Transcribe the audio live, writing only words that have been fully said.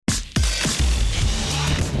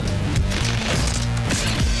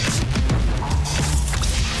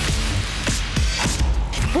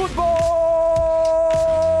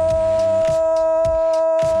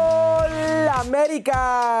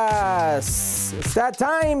It's that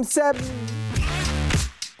time, Seb.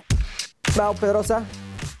 Mal Pedrosa.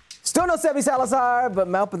 Still no Sebi Salazar, but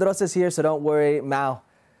Mal Pedrosa's here, so don't worry. Mal,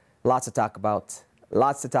 lots to talk about.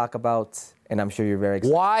 And I'm sure you're very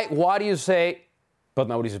excited. Why do you say, but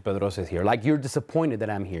Mauricio Pedrosa is here? Like, you're disappointed that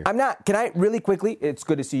I'm here. I'm not. Can I really quickly? It's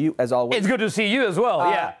good to see you, as always. It's good to see you as well,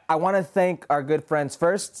 yeah. I want to thank our good friends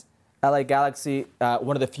first. LA Galaxy,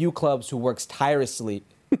 one of the few clubs who works tirelessly,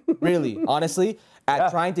 really, honestly, at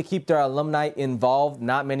trying to keep their alumni involved.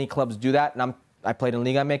 Not many clubs do that. And I played in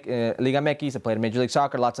Liga MX, I played in Major League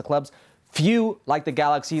Soccer, lots of clubs. Few, like the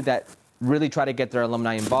Galaxy, that really try to get their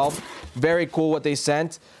alumni involved. Very cool what they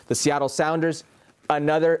sent. The Seattle Sounders,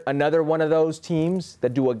 another one of those teams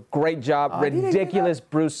that do a great job. Ridiculous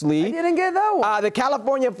Bruce Lee. I didn't get that one. The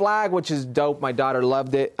California flag, which is dope. My daughter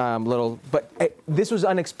loved it. But this was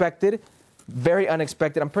unexpected. Very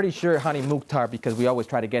unexpected. I'm pretty sure Hani Mukhtar, because we always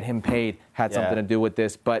try to get him paid, had something to do with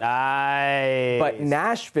this. But nice. But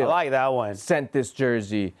Nashville, I like that one, sent this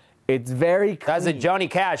jersey. It's very clean. That's a Johnny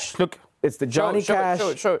Cash. Look, it's the Johnny Cash.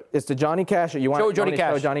 Show it. It's the Johnny Cash. You want show Johnny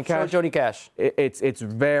Cash. Show Johnny Cash. Show Johnny Cash. It's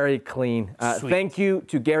very clean. Thank you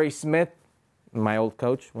to Gary Smith, my old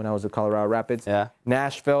coach when I was at Colorado Rapids. Yeah.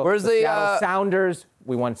 Nashville. Where's the Seattle Sounders?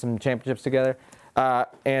 We won some championships together.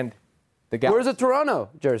 And the Galaxy. Where's the Toronto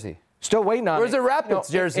jersey? Still waiting on Where's it. the Rapids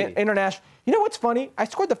jersey? International. You know what's funny? I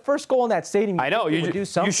scored the first goal in that stadium. I know. You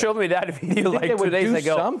showed me that video like 2 days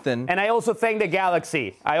ago. Something. And I also thank the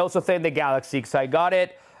Galaxy. Because I got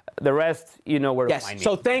it. The rest, you know where to find me.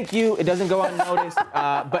 So thank you. It doesn't go unnoticed.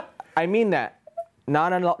 But I mean that.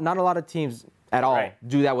 Not a lot of teams at all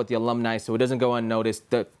do that with the alumni, so it doesn't go unnoticed.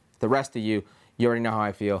 The rest of you already know how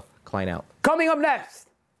I feel. Klein out. Coming up next,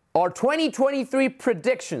 our 2023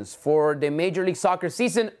 predictions for the Major League Soccer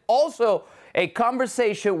season. Also, a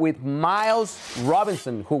conversation with Miles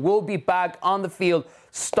Robinson, who will be back on the field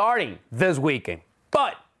starting this weekend.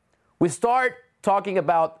 But we start talking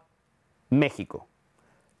about Mexico.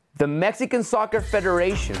 The Mexican Soccer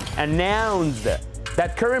Federation announced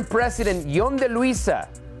that current president Yon de Luisa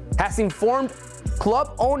has informed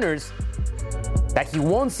club owners that he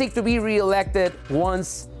won't seek to be re-elected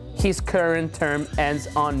once his current term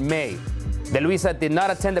ends on May. De Luisa did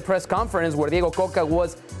not attend the press conference where Diego Coca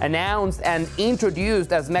was announced and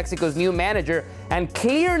introduced as Mexico's new manager, and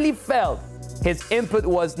clearly felt his input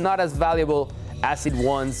was not as valuable as it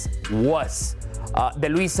once was. De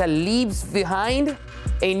Luisa leaves behind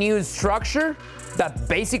a new structure that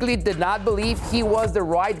basically did not believe he was the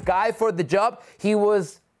right guy for the job. He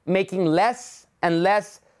was making less and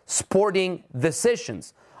less sporting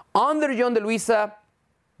decisions. Under Yon de Luisa,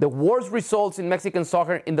 the worst results in Mexican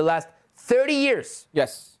soccer in the last 30 years.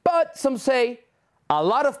 Yes. But some say a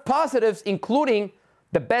lot of positives, including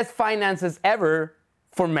the best finances ever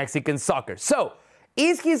for Mexican soccer. So,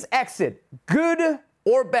 is his exit good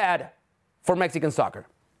or bad for Mexican soccer?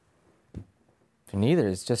 Neither.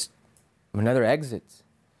 It's just another exit.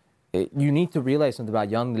 You need to realize something about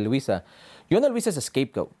Yon de Luisa. Yon de Luisa is a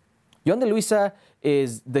scapegoat. Yon de Luisa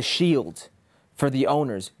is the shield for the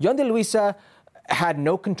owners. Yon de Luisa had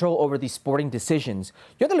no control over these sporting decisions.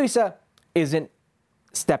 Yon de Luisa isn't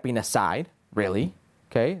stepping aside, really.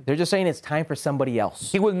 Okay? They're just saying it's time for somebody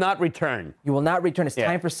else. He will not return. You will not return. It's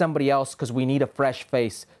time for somebody else because we need a fresh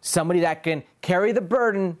face. Somebody that can carry the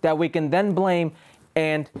burden that we can then blame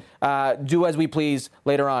and do as we please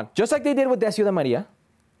later on. Just like they did with Decio de Maria.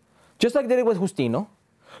 Just like they did with Justino.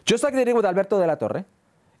 Just like they did with Alberto de la Torre.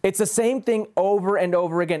 It's the same thing over and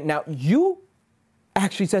over again. Now, you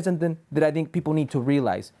actually said something that I think people need to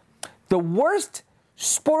realize. The worst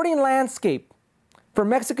sporting landscape for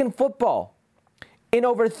Mexican football in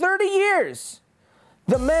over 30 years.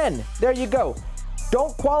 The men, there you go,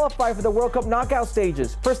 don't qualify for the World Cup knockout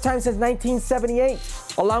stages. First time since 1978,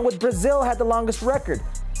 along with Brazil had the longest record.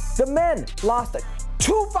 The men lost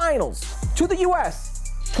 2 finals to the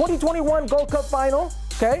U.S. 2021 Gold Cup final,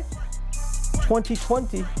 okay?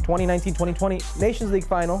 2020, 2019, 2020 Nations League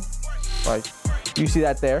final. Right. You see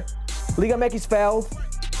that there. Liga MX failed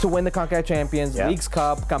to win the CONCACAF Champions, Leagues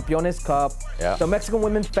Cup, Campeones Cup. Yeah. The Mexican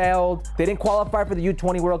women failed. They didn't qualify for the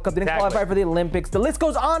U20 World Cup. They didn't qualify for the Olympics. The list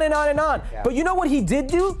goes on and on and on. Yeah. But you know what he did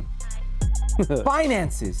do?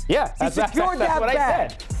 Finances. Yeah, he secured that what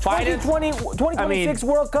bag. I said. 2026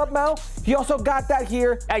 World Cup now. He also got that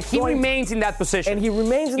here. He remains in that position. And he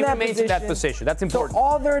remains in that position. That's important. So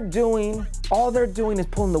all they're doing is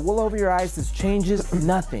pulling the wool over your eyes. This changes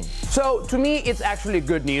nothing. So to me, it's actually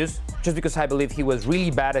good news, just because I believe he was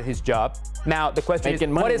really bad at his job. Now the question is,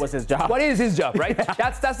 what was his job? What is his job, right?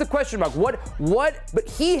 That's the question mark. What? But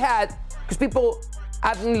he had, because people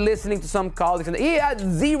I've been listening to some colleagues, and he had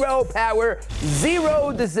zero power,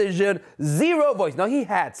 zero decision, zero voice. No, he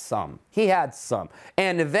had some.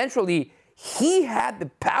 And eventually, he had the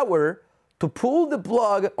power to pull the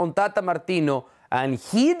plug on Tata Martino, and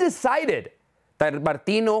he decided that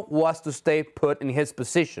Martino was to stay put in his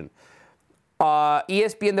position.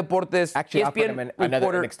 ESPN Deportes, actually ESPN offered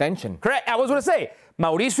him an extension. Correct. I was going to say,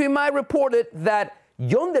 Mauricio Imay reported that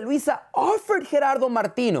Yon de Luisa offered Gerardo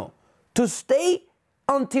Martino to stay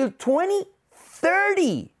until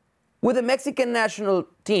 2030 with the Mexican national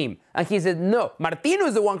team. And he said no. Martino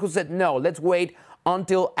is the one who said no. Let's wait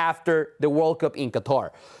until after the World Cup in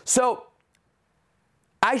Qatar. So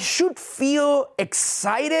I should feel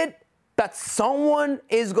excited that someone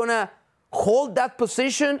is going to hold that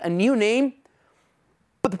position, a new name.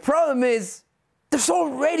 But the problem is there's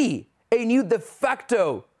already a new de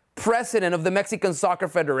facto president of the Mexican Soccer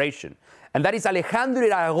Federation, and that is Alejandro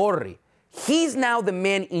Iraragorri. He's now the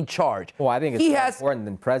man in charge. Well, I think it's more important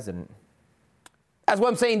than president. That's what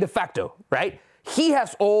I'm saying, de facto, right? He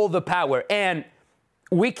has all the power, and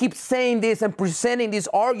we keep saying this and presenting this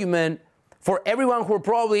argument for everyone who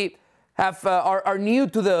probably are new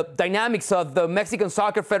to the dynamics of the Mexican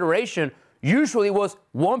Soccer Federation. Usually was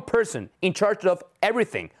one person in charge of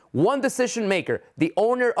everything, one decision maker, the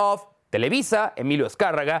owner of Televisa, Emilio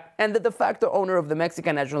Azcárraga, and the de facto owner of the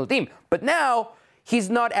Mexican national team. But now, he's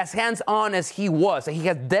not as hands-on as he was. He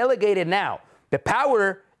has delegated now. The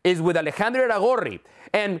power is with Alejandro Iraragorri.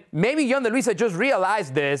 And maybe Yon de Luisa just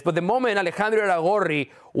realized this, but the moment Alejandro Iraragorri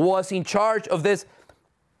was in charge of this,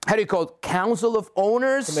 how do you call it, Council of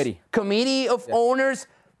Owners? Committee of Owners,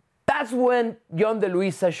 that's when Yon de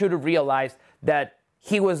Luisa should have realized that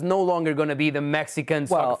he was no longer going to be the Mexican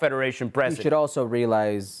Soccer Federation president. You should also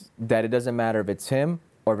realize that it doesn't matter if it's him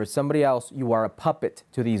or if it's somebody else, you are a puppet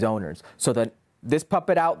to these owners. So that this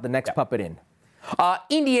puppet out, the next puppet in.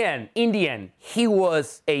 In the end, he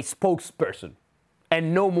was a spokesperson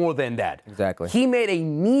and no more than that. Exactly. He made a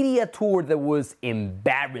media tour that was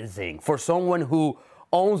embarrassing for someone who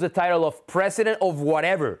owns the title of president of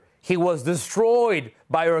whatever. He was destroyed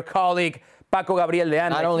by our colleague Paco Gabriel de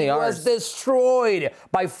Anda. Not only he was destroyed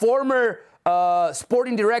by former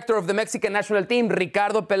sporting director of the Mexican national team,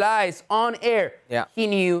 Ricardo Peláez, on air. Yeah. He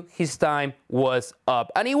knew his time was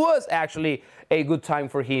up. And it was actually a good time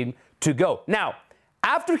for him to go. Now,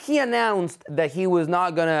 after he announced that he was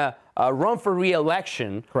not going to run for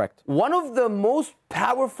re-election, correct, one of the most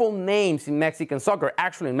powerful names in Mexican soccer,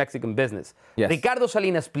 actually in Mexican business, Ricardo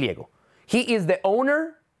Salinas Pliego. He is the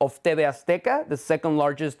owner of TV Azteca, the second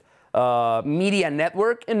largest media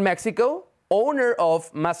network in Mexico, owner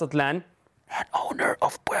of Mazatlan, and owner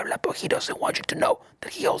of Puebla, but he doesn't want you to know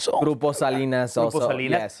that he also owns Grupo Salinas.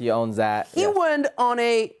 Yes, he owns that. He went on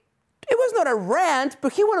it was not a rant,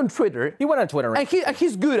 but he went on Twitter. He went on Twitter. And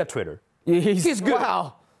he's good at Twitter. He's good.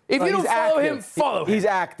 Wow. If you don't follow him, follow him. He's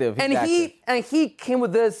active. And he came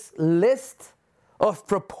with this list of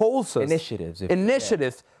proposals.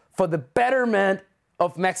 Initiatives for the betterment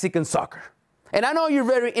of Mexican soccer. And I know you're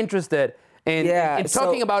very interested in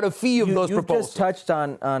talking about a few of those proposals. You just touched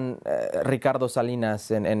on Ricardo Salinas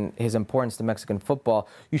and his importance to Mexican football.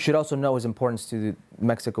 You should also know his importance to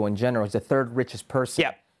Mexico in general. He's the third richest person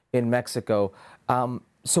in Mexico.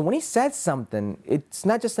 So when he says something, it's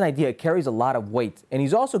not just an idea. It carries a lot of weight. And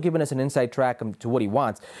he's also given us an inside track to what he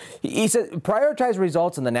wants. He said, prioritize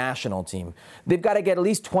results in the national team. They've got to get at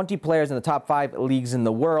least 20 players in the top 5 leagues in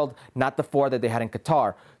the world, not the 4 that they had in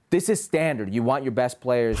Qatar. This is standard. You want your best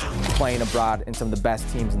players playing abroad in some of the best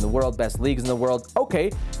teams in the world, best leagues in the world.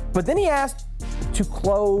 Okay. But then he asked to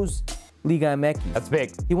close Liga MX. That's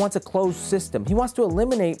big. He wants a closed system. He wants to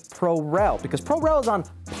eliminate Pro-Rel because Pro-Rel is on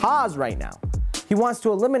pause right now. He wants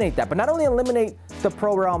to eliminate that, but not only eliminate the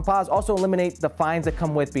Pro-Rel on pause, also eliminate the fines that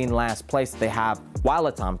come with being last place that they have while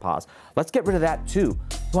it's on pause. Let's get rid of that too.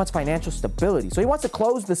 He wants financial stability, so he wants to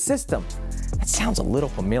close the system. That sounds a little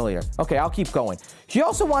familiar. Okay, I'll keep going. He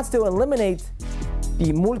also wants to eliminate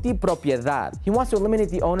the multipropiedad. He wants to eliminate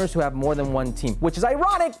the owners who have more than one team, which is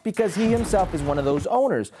ironic because he himself is one of those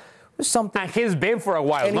owners. And he's been for a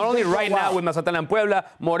while. Not only right now with Mazatlan and Puebla,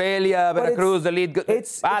 Morelia, Veracruz, the lead, Atlas.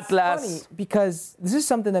 It's funny because this is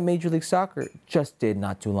something that Major League Soccer just did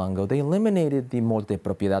not too long ago. They eliminated the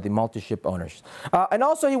multipropiedad, the multi-ship owners. And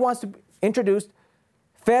also he wants to introduce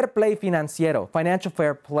fair play financiero, financial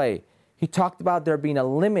fair play. He talked about there being a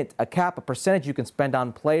limit, a cap, a percentage you can spend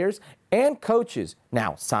on players and coaches.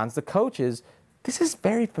 Now, sans the coaches, this is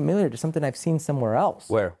very familiar to something I've seen somewhere else.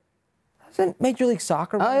 Where? Isn't Major League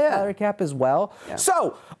Soccer salary cap as well? Yeah.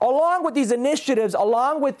 So, along with these initiatives,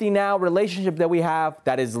 along with the now relationship that we have,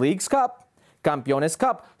 that is Leagues Cup, Campeones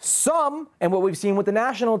Cup. Some, and what we've seen with the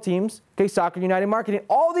national teams, okay, Soccer United Marketing,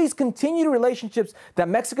 all these continued relationships that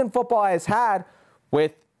Mexican football has had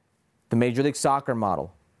with the Major League Soccer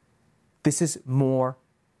model. This is more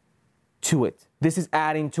to it. This is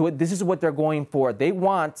adding to it. This is what they're going for. They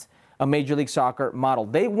want a Major League Soccer model.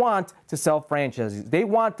 They want to sell franchises. They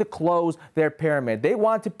want to close their pyramid. They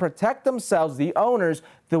want to protect themselves, the owners,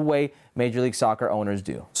 the way Major League Soccer owners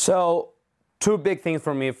do. So, two big things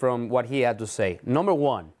for me from what he had to say. Number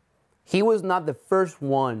one, he was not the first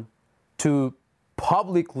one to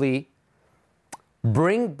publicly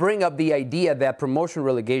bring up the idea that promotion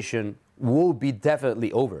relegation will be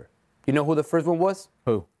definitely over. You know who the first one was?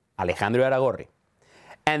 Who? Alejandro Iraragorri.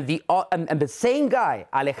 And the same guy,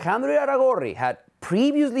 Alejandro Iraragorri, had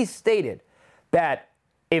previously stated that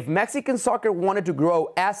if Mexican soccer wanted to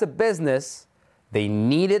grow as a business, they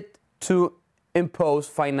needed to impose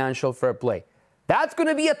financial fair play. That's going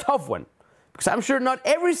to be a tough one, because I'm sure not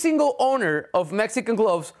every single owner of Mexican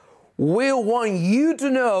clubs will want you to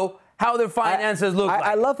know how their finances look like.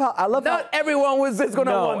 I love not everyone is going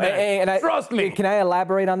to want that. Trust me. Can I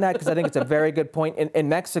elaborate on that? Because I think it's a very good point. In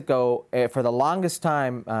Mexico, for the longest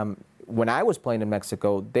time, when I was playing in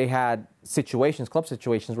Mexico, they had club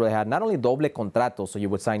situations, where they had not only doble contrato, so you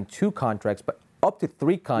would sign 2 contracts, but up to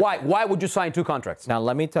 3 contracts. Why would you sign 2 contracts? Now,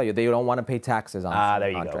 let me tell you, they don't want to pay taxes on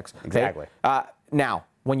contracts. There you go. Exactly. Okay? Now,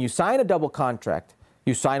 when you sign a double contract,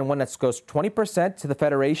 you sign one that goes 20% to the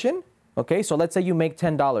federation. Okay, so let's say you make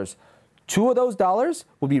 $10. 2 of those dollars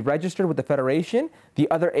would be registered with the federation.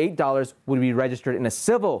 The other $8 would be registered in a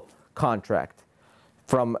civil contract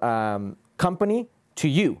from company to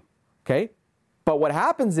you. Okay, but what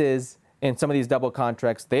happens is, in some of these double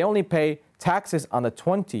contracts, they only pay taxes on the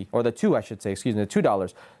 20, or the 2, I should say, excuse me, the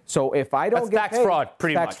 $2. So if I don't get paid, tax fraud,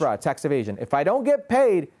 pretty much. Tax fraud, tax evasion. If I don't get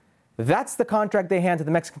paid, that's the contract they hand to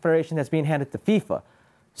the Mexican Federation that's being handed to FIFA.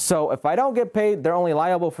 So if I don't get paid, they're only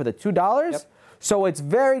liable for the $2. Yep. So it's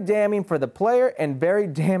very damning for the player and very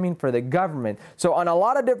damning for the government. So on a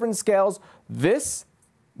lot of different scales,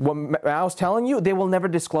 what I was telling you, they will never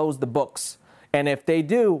disclose the books. And if they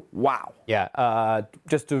do, wow. Yeah,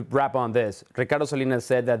 just to wrap on this, Ricardo Salinas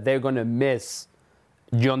said that they're going to miss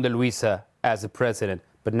Yon de Luisa as the president.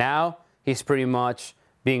 But now he's pretty much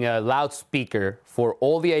being a loudspeaker for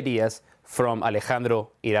all the ideas from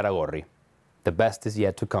Alejandro Iraragorri. The best is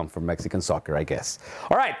yet to come for Mexican soccer, I guess.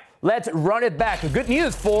 All right, let's run it back. Good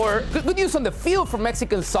news on the field for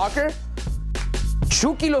Mexican soccer.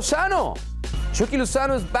 Chucky Lozano. Chucky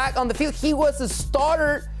Lozano is back on the field. He was a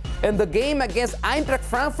starter in the game against Eintracht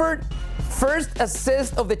Frankfurt. First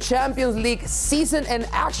assist of the Champions League season, and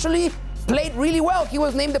actually played really well. He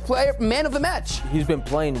was named the man of the match. He's been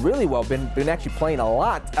playing really well, been actually playing a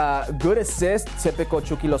lot. Good assist, typical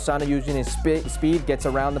Chucky Lozano, using his speed, gets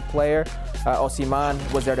around the player. Osimhen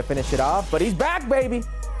was there to finish it off, but he's back, baby.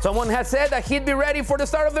 Someone had said that he'd be ready for the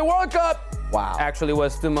start of the World Cup. Wow. Actually, it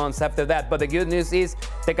was 2 months after that. But the good news is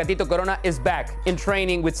Tecatito Corona is back in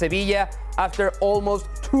training with Sevilla after almost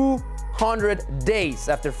 200 days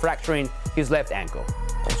after fracturing his left ankle.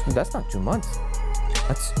 That's not 2 months.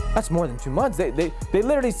 That's more than 2 months. They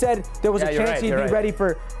literally said there was a chance he'd be ready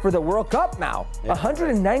for the World Cup now. Yeah,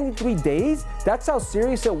 193 days? That's how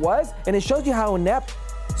serious it was. And it shows you how inept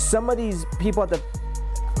some of these people at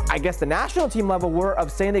the national team level were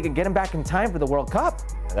of saying they could get him back in time for the World Cup.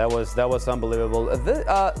 That was unbelievable.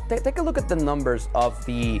 Take a look at the numbers of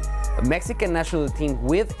the Mexican national team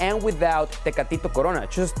with and without Tecatito Corona.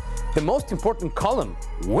 Just the most important column,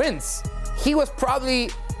 wins. He was probably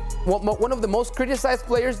one of the most criticized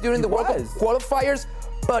players during the World Cup qualifiers,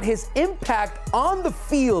 but his impact on the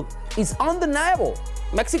field is undeniable.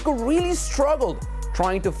 Mexico really struggled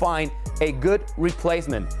trying to find a good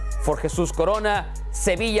replacement for Jesus Corona,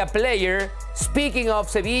 Sevilla player. Speaking of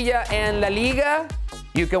Sevilla and La Liga,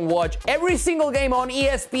 you can watch every single game on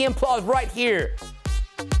ESPN Plus right here.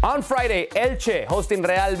 On Friday, Elche hosting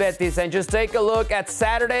Real Betis, and just take a look at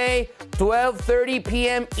Saturday, 12:30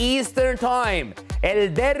 p.m. Eastern Time. El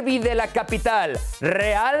Derby de la Capital,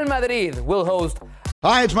 Real Madrid will host.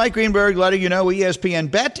 Hi, it's Mike Greenberg letting you know ESPN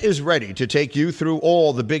Bet is ready to take you through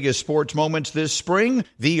all the biggest sports moments this spring.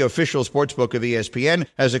 The official sportsbook of ESPN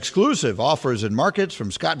has exclusive offers and markets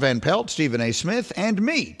from Scott Van Pelt, Stephen A. Smith, and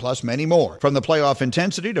me, plus many more. From the playoff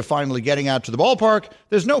intensity to finally getting out to the ballpark,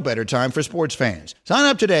 there's no better time for sports fans. Sign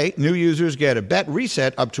up today. New users get a bet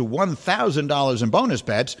reset up to $1,000 in bonus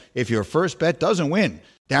bets if your first bet doesn't win.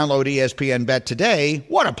 Download ESPN Bet today.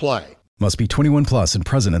 What a play. Must be 21 plus and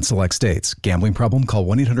present in select states. Gambling problem? Call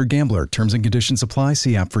 1-800-GAMBLER. Terms and conditions apply.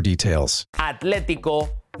 See app for details. Atlético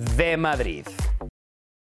de Madrid.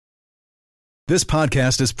 This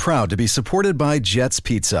podcast is proud to be supported by Jets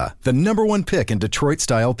Pizza, the #1 pick in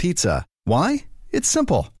Detroit-style pizza. Why? It's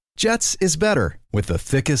simple. Jets is better. With the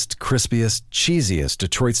thickest, crispiest, cheesiest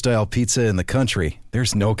Detroit-style pizza in the country,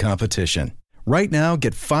 there's no competition. Right now,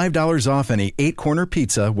 get $5 off any 8-corner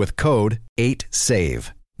pizza with code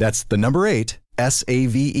 8SAVE. That's the number 8,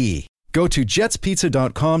 SAVE. Go to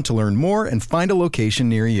jetspizza.com to learn more and find a location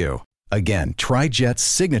near you. Again, try Jet's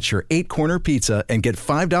signature 8-corner pizza and get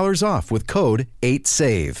 $5 off with code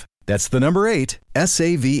 8SAVE. That's the number 8,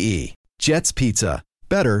 SAVE. Jet's Pizza.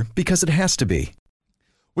 Better because it has to be.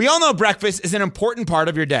 We all know breakfast is an important part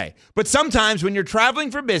of your day, but sometimes when you're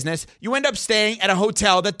traveling for business, you end up staying at a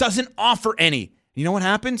hotel that doesn't offer any. You know what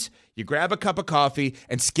happens? You grab a cup of coffee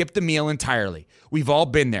and skip the meal entirely. We've all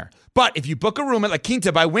been there. But if you book a room at La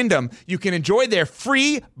Quinta by Wyndham, you can enjoy their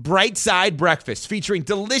free Bright Side breakfast featuring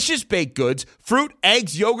delicious baked goods, fruit,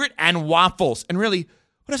 eggs, yogurt, and waffles. And really,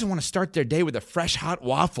 who doesn't want to start their day with a fresh, hot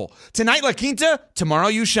waffle? Tonight, La Quinta, tomorrow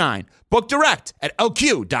you shine. Book direct at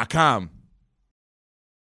lq.com.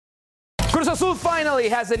 Cruz Azul finally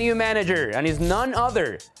has a new manager, and is none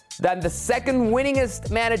other than the second winningest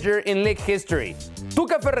manager in league history.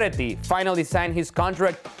 Tuca Ferretti finally signed his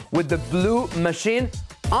contract with the Blue Machine.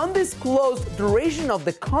 Undisclosed duration of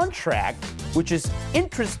the contract, which is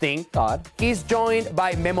interesting. Odd. He's joined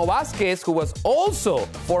by Memo Vázquez, who was also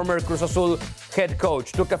former Cruz Azul head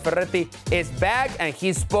coach. Tuca Ferretti is back, and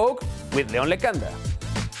he spoke with Leon Lecanda.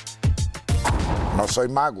 No soy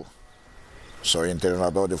mago, soy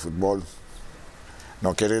entrenador de fútbol.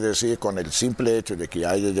 No quiere decir con el simple hecho de que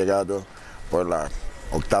haya llegado por la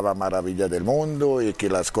octava maravilla del mundo y que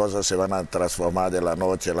las cosas se van a transformar de la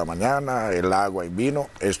noche a la mañana, el agua y vino,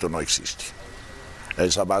 esto no existe.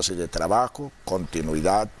 Es a base de trabajo,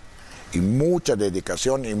 continuidad y mucha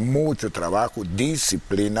dedicación y mucho trabajo,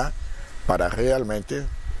 disciplina para realmente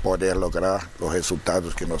poder lograr los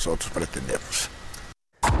resultados que nosotros pretendemos.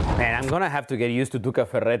 Man, I'm going to have to get used to Tuca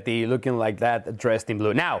Ferretti looking like that, dressed in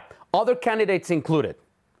blue. Now, other candidates included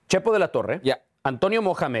Chepo de la Torre, Yeah. Antonio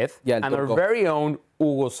Mohamed, Yeah, and our Turco. very own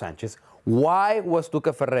Hugo Sanchez. Why was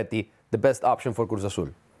Tuca Ferretti the best option for Cruz Azul?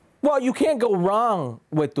 Well, you can't go wrong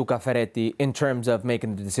with Tuca Ferretti in terms of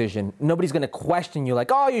making the decision. Nobody's going to question you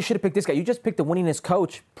like, oh, you should have picked this guy. You just picked the winningest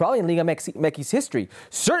coach, probably in Liga MX's history,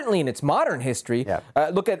 certainly in its modern history. Yeah.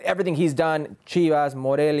 Look at everything he's done. Chivas,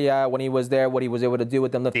 Morelia, when he was there, what he was able to do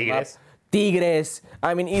with them. Lift them up. Tigres.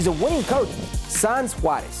 I mean, he's a winning coach. Sans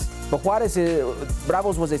Juarez. But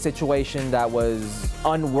Bravos was a situation that was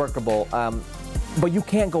unworkable. But you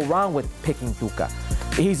can't go wrong with picking Tuca.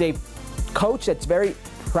 He's a coach that's very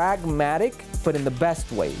pragmatic, but in the best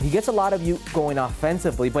way. He gets a lot of you going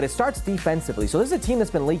offensively, but it starts defensively. So this is a team that's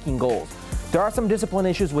been leaking goals. There are some discipline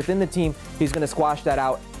issues within the team. He's going to squash that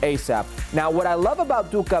out ASAP. Now, what I love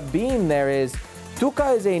about Tuca being there is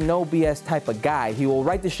Tuca is a no BS type of guy. He will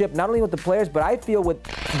right the ship not only with the players, but I feel with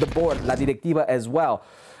the board, La Directiva as well.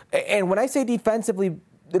 And when I say defensively,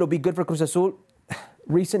 it'll be good for Cruz Azul.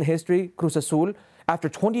 Recent history, Cruz Azul, after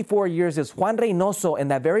 24 years, is Juan Reynoso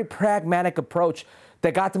and that very pragmatic approach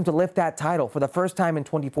that got them to lift that title for the first time in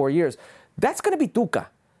 24 years. That's going to be Tuca.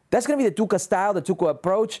 That's going to be the Tuca style, the Tuca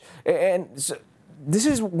approach. And so this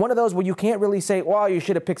is one of those where you can't really say, well, you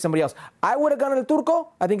should have picked somebody else. I would have gone to Turco.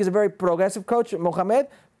 I think he's a very progressive coach, Mohamed,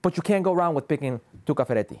 but you can't go wrong with picking Tuca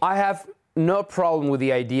Ferretti. I have no problem with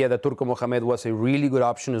the idea that Turco Mohamed was a really good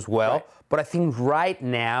option as well. Right. But I think right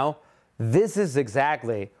now, this is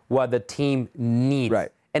exactly what the team needs.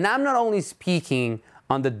 Right. And I'm not only speaking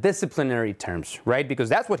on the disciplinary terms, right? Because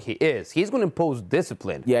that's what he is. He's going to impose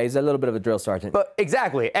discipline. Yeah, he's a little bit of a drill sergeant. But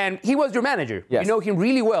exactly. And he was your manager. Yes. You know him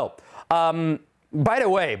really well. By the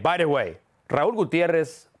way, Raul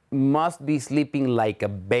Gutierrez must be sleeping like a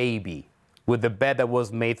baby with the bed that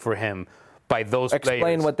was made for him by those players.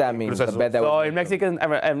 Explain what that means, the bed that so was in made for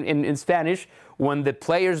Mexican, in Spanish, when the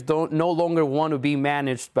players no longer want to be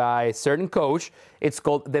managed by a certain coach, it's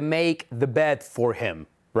called they make the bed for him,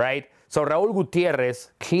 right? So Raul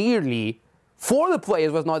Gutierrez clearly, for the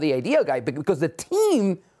players, was not the ideal guy because the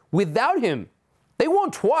team, without him, they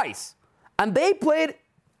won twice. And they played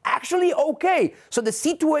actually okay. So the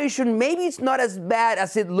situation, maybe it's not as bad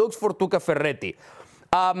as it looks for Tuca Ferretti.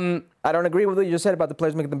 I don't agree with what you just said about the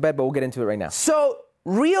players making the bed, but we'll get into it right now. So,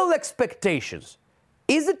 real expectations.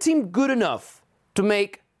 Is the team good enough to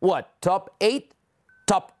make, what, top 8,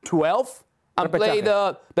 top 12? And play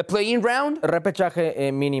the play-in round?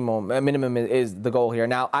 Repechaje minimum is the goal here.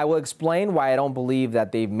 Now, I will explain why I don't believe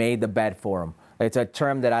that they've made the bed for him. It's a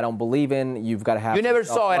term that I don't believe in. You've got to have... You never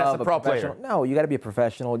saw it as a pro player? No, you got to be a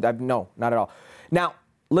professional. No, not at all. Now,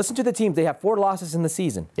 listen to the teams. They have 4 losses in the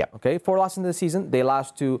season. Yep. Okay, 4 losses in the season. They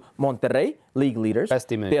lost to Monterrey, league leaders. Best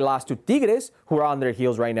team in They it. lost to Tigres, who are on their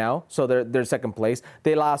heels right now, so they're second place.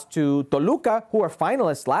 They lost to Toluca, who are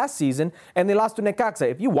finalists last season, and they lost to Necaxa.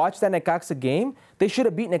 If you watch that Necaxa game, they should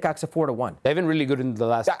have beat Necaxa 4-1. They've been really good in the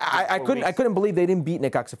last. I couldn't believe they didn't beat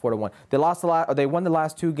Necaxa 4-1. They won the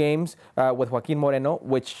last 2 games with Joaquin Moreno,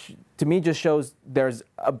 which to me just shows there's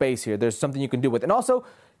a base here. There's something you can do with, and also.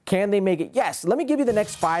 Can they make it? Yes. Let me give you the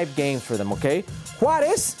next 5 games for them, okay?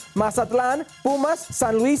 Juárez, Mazatlán, Pumas,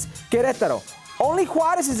 San Luis, Querétaro. Only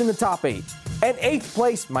Juárez is in the top 8. And 8th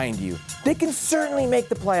place, mind you. They can certainly make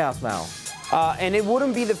the playoffs now. And it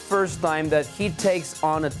wouldn't be the first time that he takes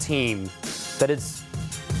on a team that is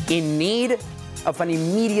in need of an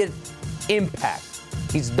immediate impact.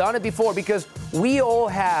 He's done it before because we all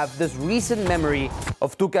have this recent memory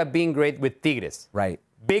of Tuca being great with Tigres. Right.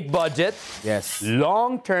 Big budget. Yes.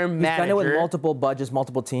 Long-term manager. He's done it with multiple budgets,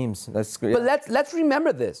 multiple teams. That's great. But let's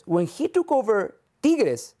remember this. When he took over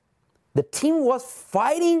Tigres, the team was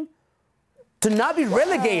fighting to not be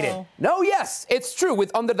relegated. No, yes, it's true.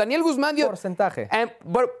 With under Daniel Guzmán. Porcentaje.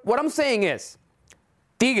 But what I'm saying is,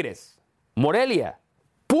 Tigres, Morelia,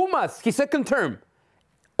 Pumas, his second term,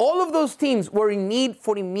 all of those teams were in need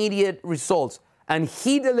for immediate results, and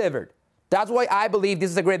he delivered. That's why I believe this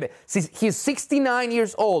is a great bet. He's 69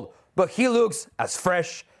 years old, but he looks as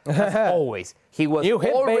fresh as always. He was new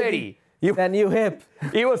hip, already. That new hip.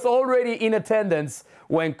 He was already in attendance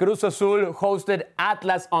when Cruz Azul hosted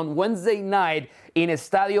Atlas on Wednesday night in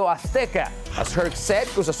Estadio Azteca. As Herc said,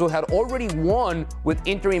 Cruz Azul had already won with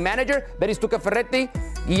interim manager Beris Tuca Ferretti,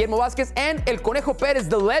 Guillermo Vázquez, and El Conejo Pérez,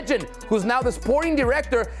 the legend, who's now the sporting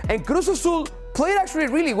director. And Cruz Azul played actually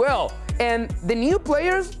really well. And the new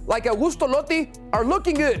players, like Augusto Lotti, are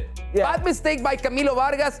looking good. Yeah. Bad mistake by Camilo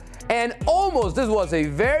Vargas, and almost this was a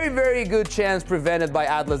very, very good chance prevented by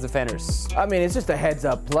Atlas defenders. I mean, it's just a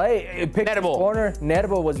heads-up play. It picked the Nettable. corner.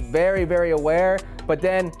 Nettable was very, very aware. But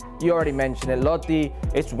then, you already mentioned it, Lotti,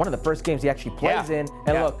 it's one of the first games he actually plays in.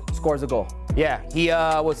 And look, scores a goal. Yeah, he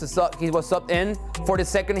was subbed in for the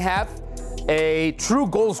second half. A true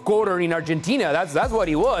goal scorer in Argentina. That's what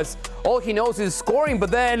he was. All he knows is scoring,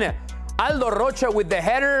 but then Aldo Rocha with the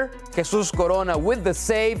header, Jesus Corona with the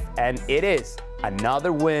save, and it is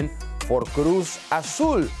another win for Cruz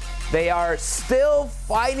Azul. They are still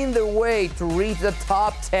fighting their way to reach the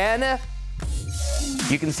top 10.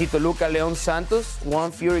 You can see Toluca, León Santos,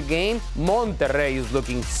 one fewer game. Monterrey is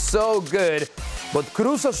looking so good. But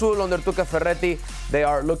Cruz Azul under Tuca Ferretti, they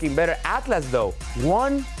are looking better. Atlas, though,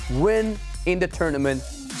 one win in the tournament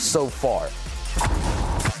so far.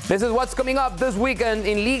 This is what's coming up this weekend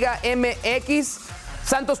in Liga MX.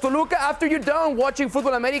 Santos Toluca, after you're done watching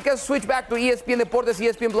Futbol Americas, switch back to ESPN Deportes,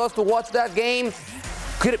 ESPN Plus to watch that game.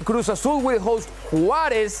 Cruz Azul will host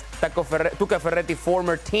Juárez, Tuca Ferretti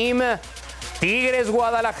former team. Tigres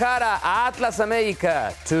Guadalajara, Atlas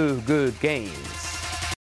America, 2 good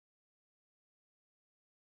games.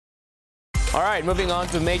 All right, moving on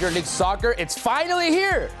to Major League Soccer. It's finally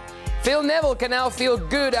here. Phil Neville can now feel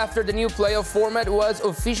good after the new playoff format was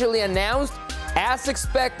officially announced. As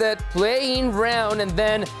expected, play-in round and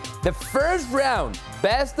then the first round,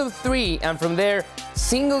 best of 3, and from there,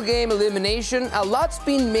 single game elimination. A lot's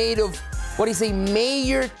been made of what is a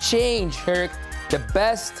major change, Herc, the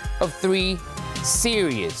best of 3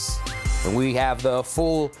 series. And we have the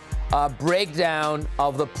full breakdown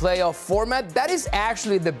of the playoff format. That is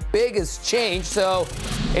actually the biggest change, so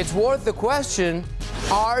it's worth the question,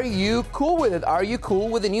 are you cool with it? Are you cool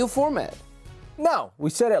with the new format? No, we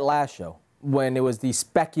said it last show when it was the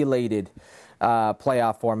speculated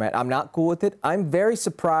playoff format. I'm not cool with it. I'm very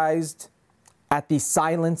surprised at the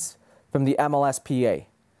silence from the MLSPA.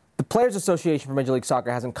 The Players Association for Major League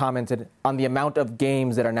Soccer hasn't commented on the amount of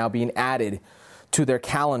games that are now being added to their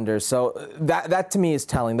calendars. So that to me is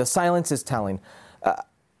telling. The silence is telling.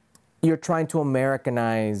 You're trying to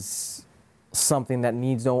Americanize something that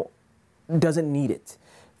doesn't need it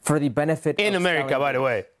for the benefit in America, by the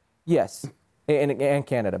way. Yes, and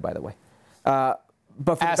Canada, by the way. But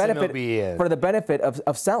for the benefit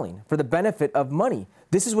of selling, for the benefit of money.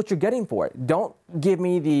 This is what you're getting for it. Don't give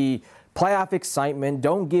me the playoff excitement.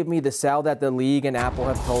 Don't give me the sell that the league and Apple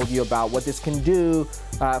have told you about what this can do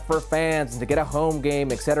for fans and to get a home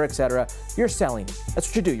game, et cetera, et cetera. You're selling. That's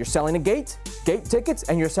what you do. You're selling a gate tickets,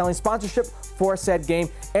 and you're selling sponsorship for said game.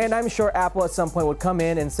 And I'm sure Apple at some point would come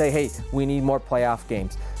in and say, hey, we need more playoff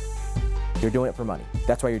games. You're doing it for money.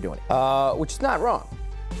 That's why you're doing it. Which is not wrong.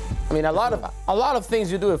 I mean, a lot of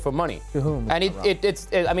things you do it for money. To whom? And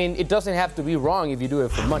it doesn't have to be wrong if you do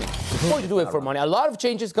it for money. Of course you do it for money. A lot of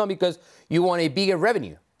changes come because you want a bigger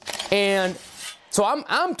revenue. And So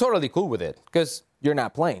I'm totally cool with it because You're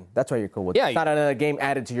not playing. That's why you're cool with it. It's not another game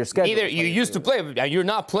added to your schedule. Either you used to play, but you're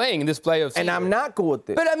not playing in this playoffs. And I'm not cool with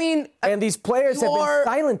it. But I mean, and these players have been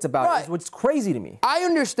silent about it, which is crazy to me. I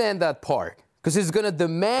understand that part because it's going to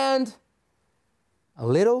demand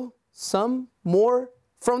some more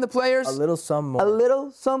from the players. A little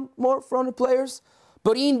some more from the players.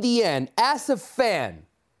 But in the end, as a fan,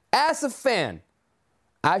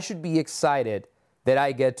 I should be excited that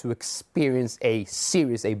I get to experience a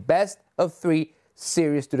series, a best-of-3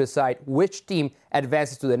 series to decide which team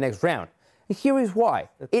advances to the next round. And here is why.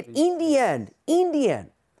 In the end,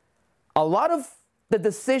 a lot of the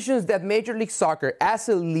decisions that Major League Soccer as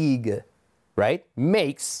a league, right,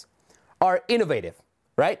 makes are innovative,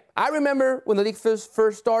 right? I remember when the league first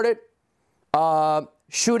started,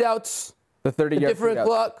 shootouts, the 30-yard different shootout.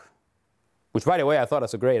 clock, which, by the way, I thought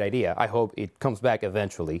was a great idea. I hope it comes back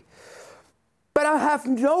eventually. But I have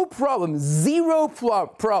no problem, zero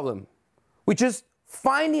problem, with just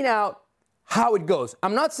finding out how it goes.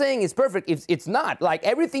 I'm not saying it's perfect. It's not. Like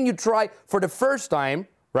everything you try for the first time,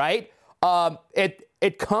 right?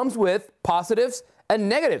 It comes with positives and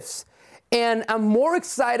negatives. And I'm more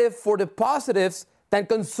excited for the positives than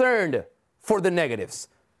concerned for the negatives.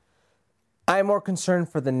 I'm more concerned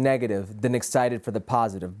for the negative than excited for the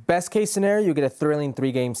positive. Best case scenario, you get a thrilling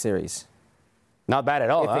 3-game series. Not bad at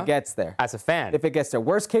all, If it gets there. As a fan. If it gets there.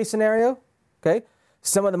 Worst case scenario, okay,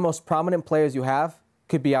 some of the most prominent players you have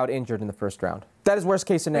could be out injured in the first round. That is worst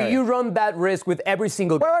case scenario. You run that risk with every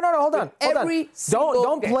single game. No, hold on.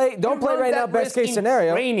 Don't play right now best case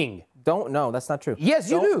scenario. Training. No, that's not true. Yes,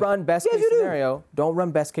 you do. Don't run best case scenario. Don't run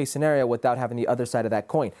best case scenario without having the other side of that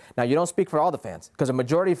coin. Now, you don't speak for all the fans because a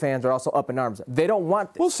majority of fans are also up in arms. They don't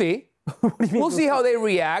want this. We'll see. We'll see how they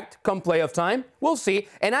react come playoff time. We'll see.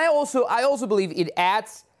 And I also believe it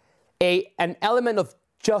adds an element of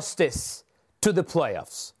justice to the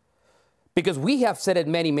playoffs. Because we have said it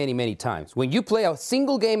many, many, many times. When you play a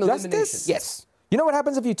single game elimination. Yes. You know what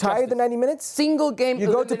happens if you tie the 90 minutes? Single game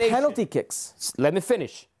elimination. You go to penalty kicks. Let me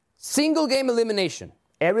finish. Single game elimination.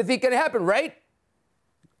 Everything can happen, right?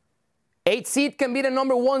 8 seed can be the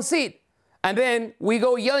number 1 seed. And then we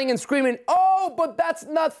go yelling and screaming, oh, but that's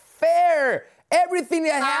not fair. Everything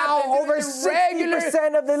that happened over in the regular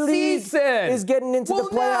 60% of the league season is getting into the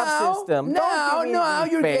playoff system. Now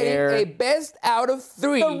you're getting a best out of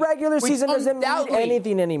 3. The regular season doesn't mean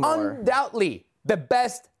anything anymore. Undoubtedly, the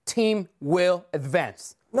best team will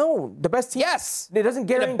advance. No, the best team. Yes. It doesn't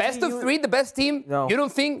guarantee the best of 3, the best team? No. You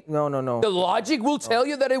don't think? No. The logic will tell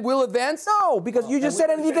you that it will advance? No, because you just said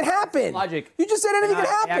anything can happen. Logic. You just said anything can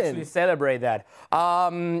happen. I actually celebrate that.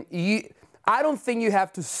 I don't think you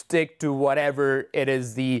have to stick to whatever it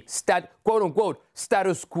is the quote-unquote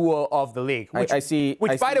status quo of the league. Which, I see.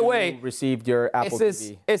 By the way, you received your Apple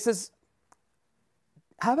TV.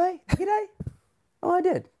 Have I? Did I? Oh, I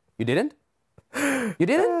did. You didn't? You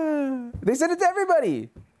didn't? They said it to everybody.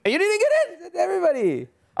 And you didn't get it? They said it to everybody.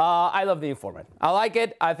 I love the informant. I like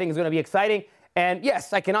it. I think it's going to be exciting. And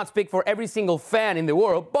yes, I cannot speak for every single fan in the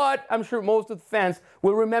world, but I'm sure most of the fans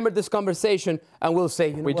will remember this conversation and will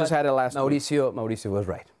say, we just had it last week. Mauricio was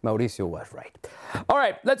right. Mauricio was right. All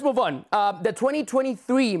right, let's move on. The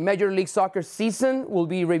 2023 Major League Soccer season will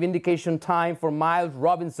be reivindication time for Miles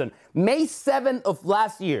Robinson. May 7th of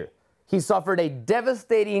last year, he suffered a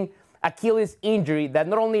devastating Achilles injury that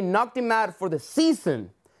not only knocked him out for the season,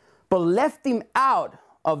 but left him out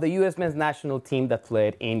of the U.S. men's national team that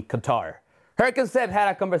played in Qatar. Hurricane Seb had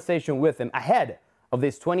a conversation with him ahead of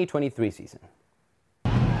this 2023 season.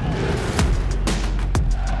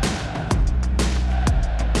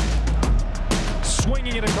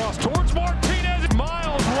 Swinging it across towards Martinez.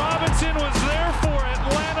 Miles Robinson was there for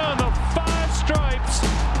Atlanta on the 5 stripes.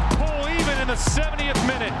 Pull even in the 70th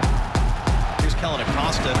minute. Here's Kellen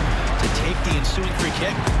Acosta to take the ensuing free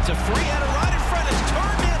kick. It's a free header right in front. It's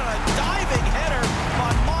turned in on a diving header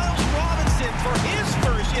by Miles Robinson for his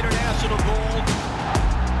first international goal.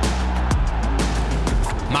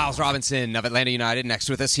 Miles Robinson of Atlanta United next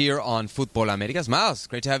with us here on Futbol Americas. Miles,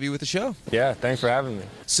 great to have you with the show. Yeah, thanks for having me.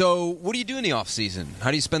 So what do you do in the offseason?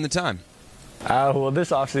 How do you spend the time? Well,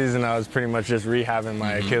 this offseason I was pretty much just rehabbing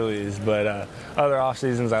my Achilles, but other off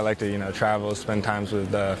seasons I like to, travel, spend times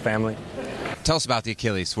with family. Tell us about the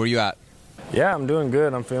Achilles. Where are you at? Yeah, I'm doing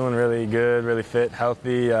good. I'm feeling really good, really fit,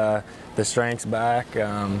 healthy. The strength's back,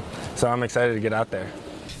 so I'm excited to get out there.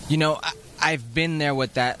 I've been there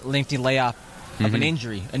with that lengthy layoff of an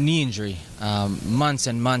injury, a knee injury, months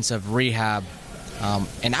and months of rehab,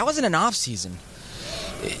 and I was in an off season.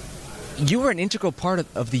 You were an integral part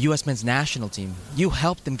of the U.S. men's national team. You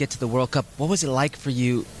helped them get to the World Cup. What was it like for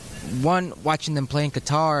you one, watching them play in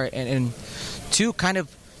Qatar, and two, kind of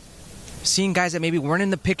seeing guys that maybe weren't in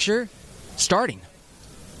the picture starting.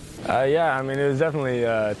 Yeah, I mean, it was definitely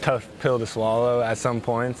a tough pill to swallow at some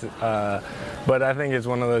points, but I think it's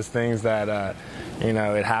one of those things that,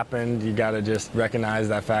 it happened. You got to just recognize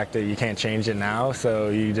that fact that you can't change it now, so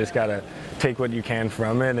you just got to take what you can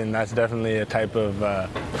from it, and that's definitely a type of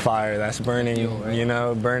fire that's burning,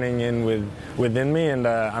 burning within me, and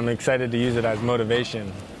I'm excited to use it as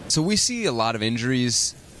motivation. So we see a lot of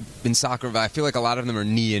injuries in soccer, but I feel like a lot of them are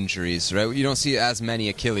knee injuries, right? You don't see as many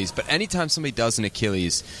Achilles, but anytime somebody does an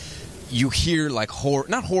Achilles, you hear like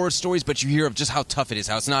not horror stories, but you hear of just how tough it is,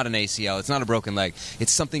 how it's not an ACL, it's not a broken leg,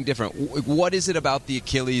 it's something different. What is it about the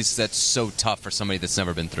Achilles that's so tough for somebody that's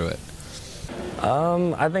never been through it?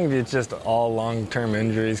 I think it's just all long-term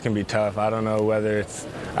injuries can be tough. I don't know whether it's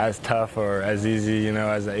as tough or as easy,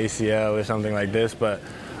 as an ACL or something like this, but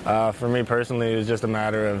for me personally, it was just a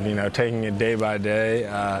matter of, taking it day by day.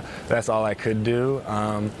 That's all I could do.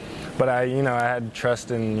 But I had trust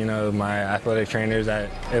in, my athletic trainers at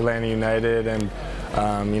Atlanta United, and,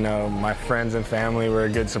 my friends and family were a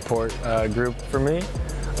good support group for me.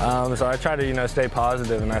 So I tried to, stay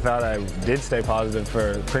positive, and I thought I did stay positive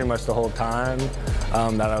for pretty much the whole time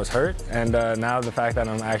that I was hurt. And now the fact that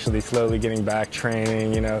I'm actually slowly getting back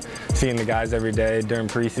training, seeing the guys every day during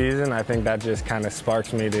preseason, I think that just kind of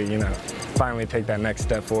sparks me to, finally take that next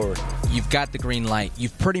step forward. You've got the green light.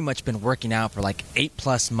 You've pretty much been working out for like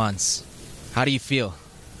 8+ months. How do you feel?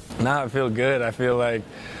 Now I feel good. I feel like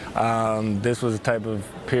this was a type of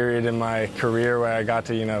period in my career where I got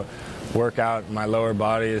to, work out my lower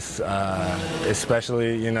body,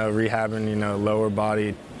 especially, rehabbing, lower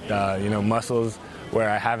body, muscles where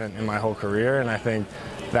I haven't in my whole career. And I think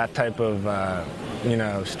that type of,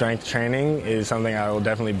 strength training is something I will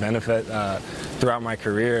definitely benefit throughout my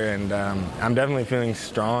career. And I'm definitely feeling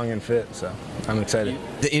strong and fit, so I'm excited.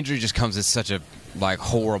 The injury just comes at such a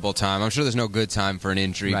horrible time. I'm sure there's no good time for an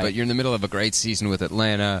injury, right. But you're in the middle of a great season with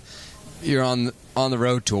Atlanta. You're on the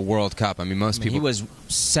road to a World Cup. I mean, most people... He was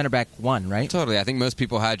center back 1, right? Totally. I think most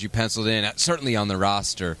people had you penciled in, certainly on the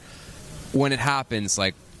roster. When it happens,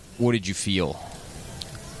 what did you feel?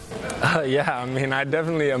 Yeah, I mean, I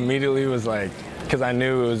definitely immediately was because I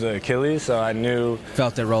knew it was an Achilles, so I knew...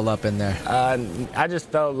 Felt it roll up in there. I just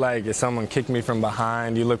felt like if someone kicked me from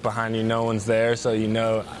behind, you look behind you, no one's there,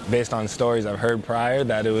 so based on stories I've heard prior,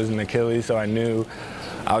 that it was an Achilles, so I knew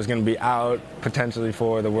I was going to be out potentially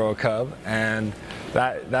for the World Cup, and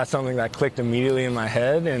that's something that clicked immediately in my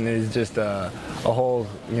head, and is just a whole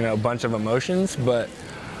bunch of emotions. But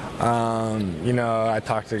I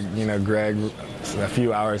talked to Greg a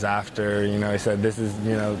few hours after. He said this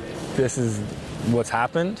is what's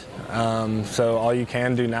happened. So all you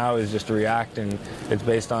can do now is just react, and it's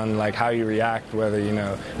based on how you react, whether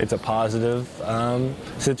it's a positive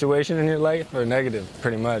situation in your life or negative,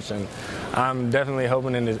 pretty much. And I'm definitely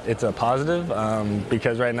hoping it's a positive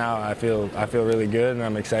because right now I feel really good, and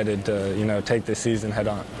I'm excited to take this season head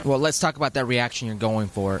on. Well, let's talk about that reaction you're going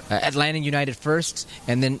for. Atlanta United first,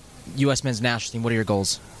 and then U.S. men's national team. What are your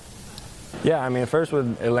goals? Yeah, I mean, first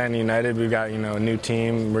with Atlanta United, we've got, a new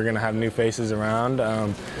team. We're going to have new faces around.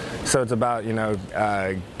 So it's about,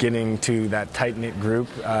 getting to that tight-knit group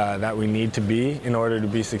that we need to be in order to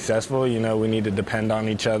be successful. We need to depend on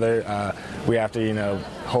each other. We have to,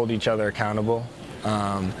 hold each other accountable.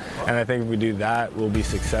 And I think if we do that, we'll be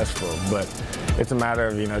successful. But it's a matter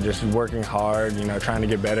of, just working hard, trying to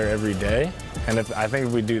get better every day. And I think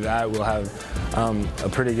if we do that, we'll have a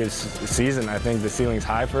pretty good season. I think the ceiling's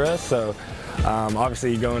high for us. So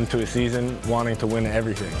obviously you go into a season wanting to win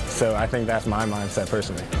everything. So I think that's my mindset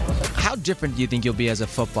personally. How different do you think you'll be as a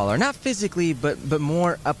footballer? Not physically, but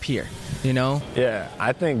more up here, Yeah,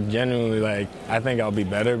 I think genuinely, I think I'll be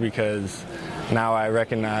better because now I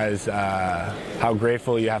recognize how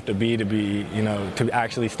grateful you have to be, to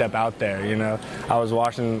actually step out there, I was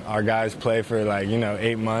watching our guys play for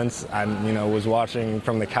 8 months. I, was watching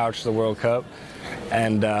from the couch the World Cup.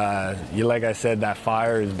 And like I said, that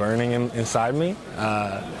fire is burning inside me.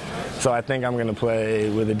 So I think I'm going to play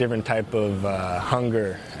with a different type of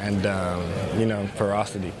hunger and,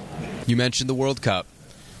 ferocity. You mentioned the World Cup.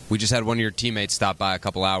 We just had one of your teammates stop by a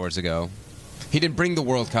couple hours ago. He didn't bring the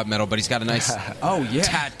World Cup medal, but he's got a nice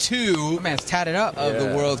tattoo My man's tatted up of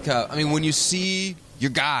the World Cup. I mean, when you see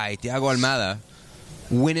your guy, Thiago Almada,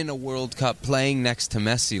 winning a World Cup, playing next to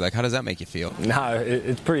Messi? Like, how does that make you feel? Nah,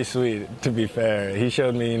 it's pretty sweet, to be fair. He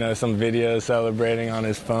showed me, some videos celebrating on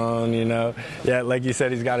his phone, Yeah, like you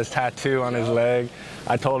said, he's got his tattoo on his leg.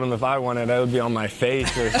 I told him if I won it, that would be on my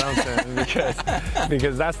face or something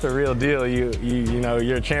because that's the real deal.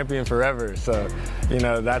 You're a champion forever. So,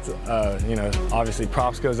 that's, obviously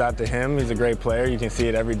props goes out to him. He's a great player. You can see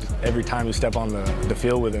it every time you step on the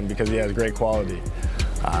field with him because he has great quality.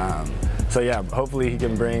 So yeah, hopefully he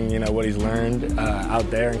can bring what he's learned out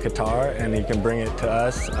there in Qatar, and he can bring it to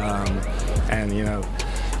us, and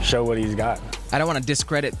show what he's got. I don't want to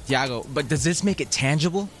discredit Thiago, but does this make it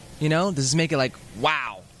tangible? Does this make it like,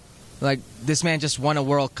 wow, like this man just won a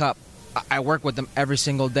World Cup. I work with him every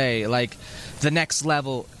single day. Like the next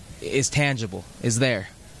level is tangible, is there.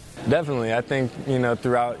 Definitely. I think,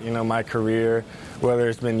 throughout, my career, whether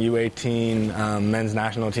it's been U18, men's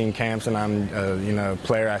national team camps, and I'm, a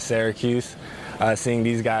player at Syracuse, seeing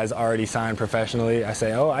these guys already signed professionally, I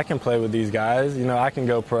say, I can play with these guys. I can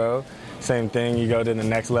go pro. Same thing, you go to the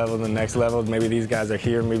next level, maybe these guys are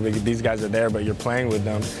here, maybe these guys are there, but you're playing with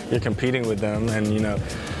them, you're competing with them, and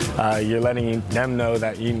you're letting them know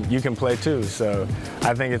that you can play too. So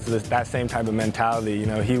I think it's that same type of mentality.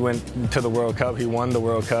 He went to the World Cup, he won the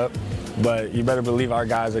World Cup, but you better believe our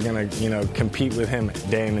guys are going to, compete with him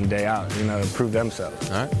day in and day out, prove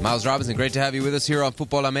themselves. All right, Miles Robinson, great to have you with us here on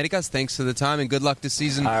Futbol Americas. Thanks for the time and good luck this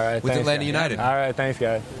season with Atlanta United. All right, thanks,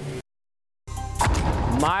 guys.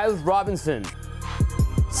 Miles Robinson,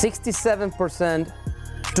 67%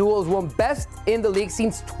 duels won, best in the league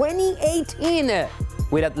since 2018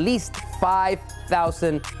 with at least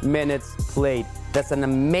 5,000 minutes played. That's an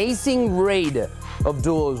amazing rate of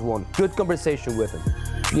duels won. Good conversation with him.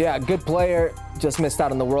 Yeah, good player, just missed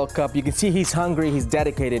out on the World Cup. You can see he's hungry, he's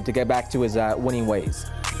dedicated to get back to his winning ways.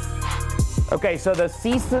 Okay, so the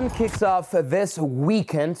season kicks off this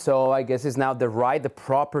weekend, so I guess it's now the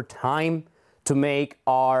proper time to make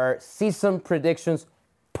our season predictions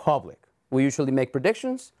public. We usually make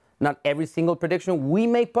predictions, not every single prediction we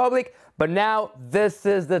make public, but now this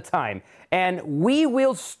is the time. And we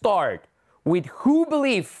will start with who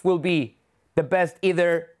believe will be the best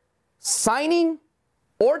either signing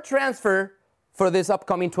or transfer for this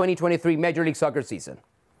upcoming 2023 Major League Soccer season.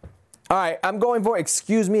 All right, I'm going for,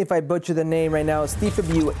 excuse me if I butcher the name right now, Steve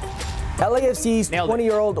Abu, LAFC's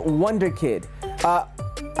 20-year-old wonder kid.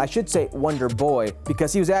 I should say Wonder Boy,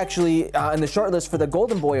 because he was actually in the shortlist for the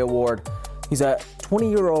Golden Boy Award. He's a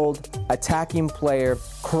 20-year-old attacking player,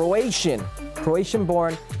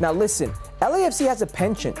 Croatian-born. Now listen, LAFC has a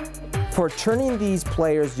penchant for turning these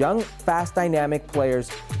players, young, fast, dynamic players,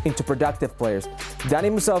 into productive players. Danny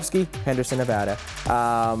Musovski, Henderson, Nevada.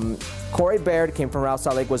 Corey Baird came from Real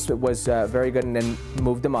Salt Lake, was very good, and then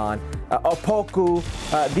moved him on. Opoku,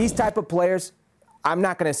 these type of players, I'm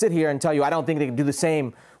not going to sit here and tell you I don't think they can do the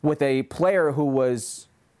same with a player who was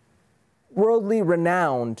worldly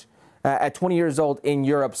renowned at 20 years old in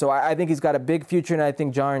Europe. So I think he's got a big future, and I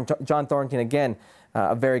think John Thornton, again,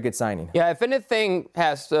 a very good signing. Yeah, if anything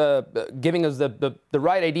has giving us the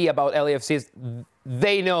right idea about LAFC is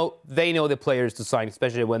they know the players to sign,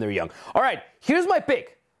 especially when they're young. All right, here's my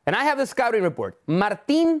pick, and I have the scouting report.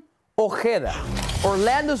 Martín Ojeda,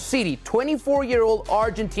 Orlando City, 24-year-old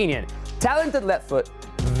Argentinian. Talented left foot,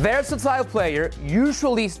 versatile player,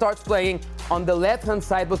 usually starts playing on the left-hand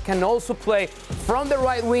side, but can also play from the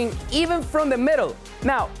right wing, even from the middle.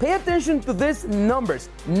 Now, pay attention to these numbers.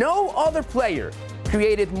 No other player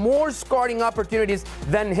created more scoring opportunities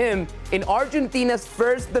than him in Argentina's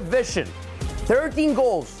first division. 13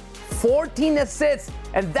 goals, 14 assists,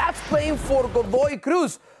 and that's playing for Godoy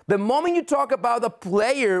Cruz. The moment you talk about a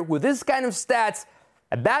player with this kind of stats,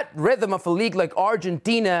 at that rhythm of a league like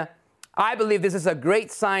Argentina, I believe this is a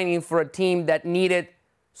great signing for a team that needed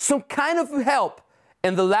some kind of help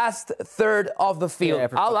in the last third of the field. Yeah,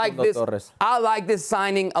 I like this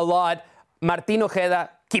signing a lot. Martín Ojeda,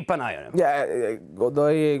 keep an eye on him. Yeah,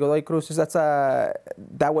 Godoy Cruz,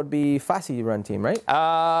 that would be Fassi run team, right?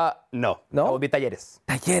 No. No? That would be Talleres.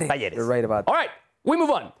 You're right about that. All right, we move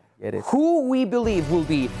on. Who we believe will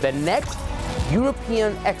be the next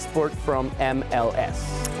European export from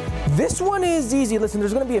MLS. This one is easy. Listen,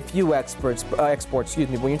 there's going to be a few exports.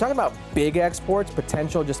 When you're talking about big exports,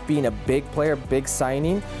 potential just being a big player, big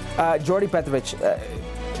signing, Jordi Petrovic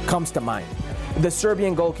comes to mind. The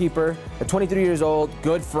Serbian goalkeeper, 23 years old,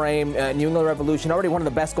 good frame, New England Revolution, already one of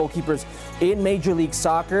the best goalkeepers in Major League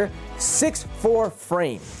Soccer, 6'4"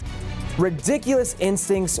 frame. Ridiculous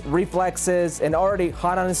instincts, reflexes, and already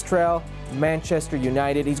hot on his trail. Manchester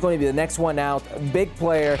United. He's going to be the next one out. Big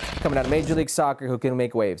player coming out of Major League Soccer who can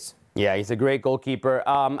make waves. Yeah, he's a great goalkeeper.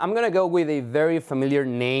 I'm going to go with a very familiar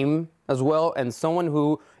name as well, and someone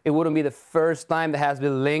who it wouldn't be the first time that has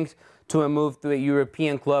been linked to a move to a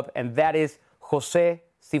European club, and that is Jose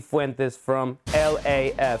Cifuentes from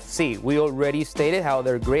LAFC. We already stated how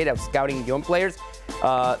they're great at scouting young players.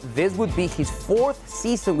 This would be his 4th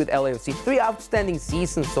season with LAFC. 3 outstanding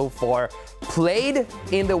seasons so far. Played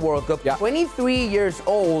in the World Cup. 23 years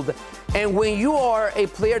old. And when you are a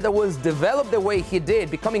player that was developed the way he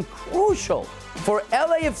did, becoming crucial for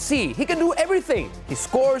LAFC, he can do everything. He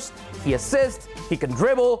scores, he assists, he can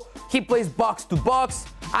dribble, he plays box to box.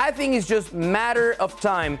 I think it's just matter of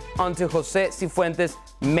time until Jose Cifuentes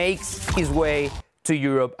makes his way to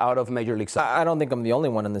Europe out of Major League Soccer. I don't think I'm the only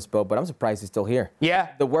one in this boat, but I'm surprised he's still here. Yeah.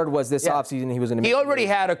 The word was this offseason he was going to. He already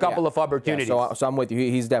had a couple of opportunities. Yeah, so I'm with you.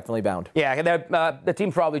 He's definitely bound. Yeah, the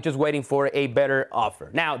team probably just waiting for a better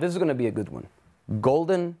offer. Now, this is going to be a good one.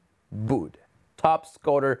 Golden Boot. Top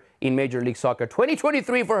scorer in Major League Soccer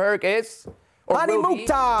 2023 for Herc is... Hani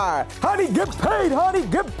Mukhtar! Hani, get paid! Hani,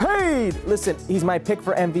 get paid! Listen, he's my pick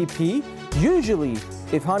for MVP. Usually,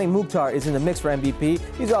 if Hani Mukhtar is in the mix for MVP,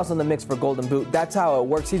 he's also in the mix for Golden Boot. That's how it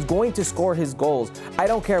works. He's going to score his goals. I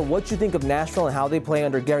don't care what you think of Nashville and how they play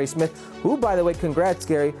under Gary Smith, who, by the way, congrats,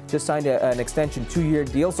 Gary, just signed an extension 2-year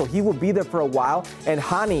deal, so he will be there for a while, and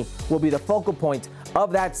Hani will be the focal point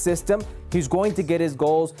of that system. He's going to get his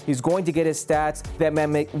goals. He's going to get his stats. That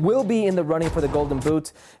man will be in the running for the Golden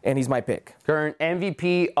Boot, and he's my pick. Current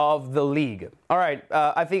MVP of the league. All right,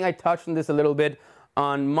 I think I touched on this a little bit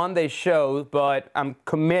on Monday's show, but I'm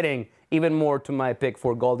committing even more to my pick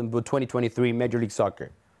for Golden Boot 2023 Major League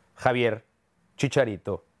Soccer. Javier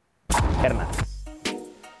Chicharito Hernandez.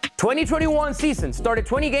 2021 season, started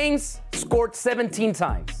 20 games, scored 17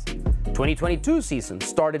 times. 2022 season,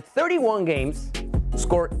 started 31 games,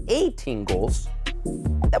 scored 18 goals.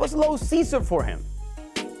 That was a low season for him.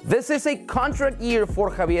 This is a contract year for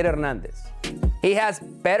Javier Hernandez. He has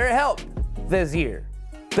better help this year.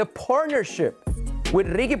 The partnership with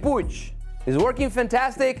Ricky Puig is working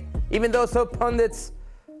fantastic, even though some pundits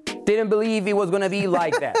didn't believe it was going to be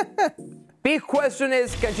like that. Big question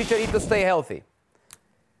is, can Chicharito stay healthy?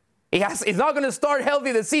 He's not going to start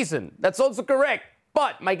healthy this season. That's also correct.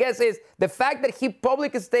 But my guess is the fact that he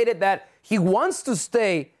publicly stated that he wants to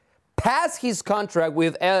stay past his contract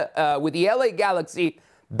with the LA Galaxy,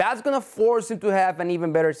 that's going to force him to have an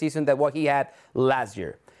even better season than what he had last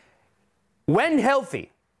year. When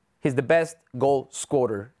healthy, he's the best goal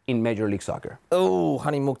scorer in Major League Soccer. Oh,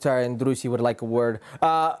 Hani Mukhtar and Drusi would like a word.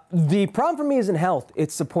 The problem for me isn't health.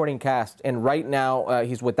 It's supporting cast. And right now,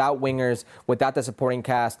 he's without wingers, without the supporting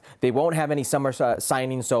cast. They won't have any summer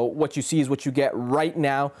signings. So what you see is what you get right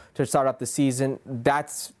now to start off the season.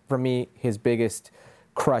 That's, for me, his biggest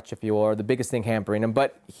crutch, if you will, or the biggest thing hampering him.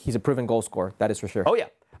 But he's a proven goal scorer. That is for sure. Oh,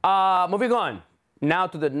 yeah. Moving on. Now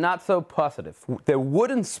to the not so positive. The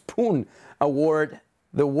Wooden Spoon Award.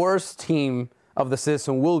 The worst team of the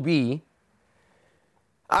season will be...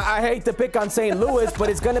 I hate to pick on St. Louis, but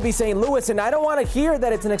it's going to be St. Louis, and I don't want to hear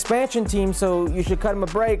that it's an expansion team, so you should cut him a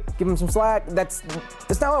break, give him some slack. That's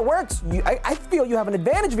not how it works. I feel you have an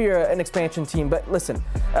advantage if you're an expansion team, but listen,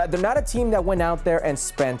 they're not a team that went out there and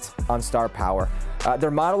spent on star power.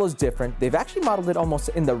 Their model is different. They've actually modeled it almost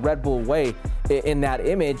in the Red Bull way in that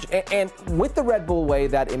image. And with the Red Bull way,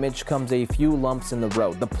 that image comes a few lumps in the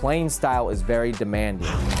road. The playing style is very demanding.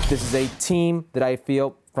 This is a team that I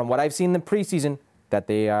feel, from what I've seen in the preseason, that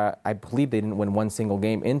they I believe they didn't win one single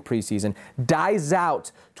game in preseason, dies out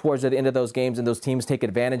towards the end of those games, and those teams take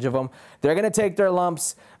advantage of them. They're going to take their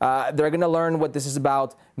lumps. They're going to learn what this is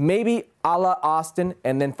about. Maybe a la Austin,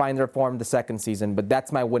 and then find their form the second season. But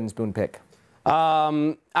that's my wooden spoon pick.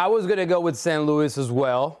 I was going to go with St. Louis as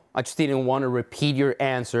well. I just didn't want to repeat your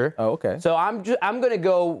answer. Oh, okay. So I'm going to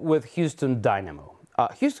go with Houston Dynamo.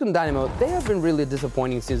 Houston Dynamo, they have been really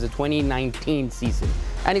disappointing since the 2019 season.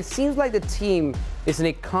 And it seems like the team is in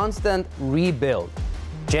a constant rebuild.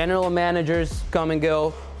 General managers come and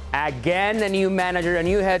go. Again, a new manager, a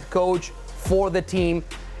new head coach for the team.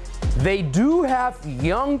 They do have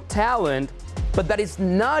young talent, but that is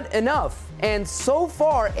not enough. And so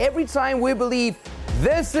far, every time we believe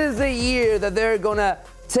this is the year that they're going to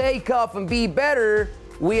take off and be better,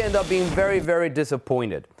 we end up being very, very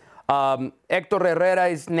disappointed. Hector Herrera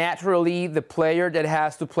is naturally the player that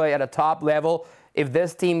has to play at a top level. If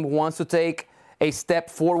this team wants to take a step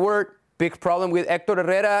forward, big problem with Hector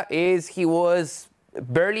Herrera is he was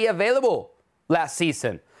barely available last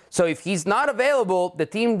season. So if he's not available, the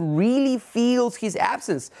team really feels his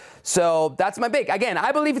absence. So that's my pick. Again,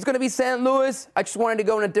 I believe it's going to be St. Louis. I just wanted to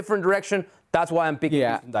go in a different direction That's why I'm picking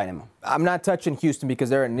Houston Dynamo. I'm not touching Houston because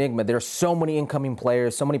they're an enigma. There's so many incoming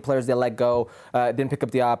players, so many players they let go, didn't pick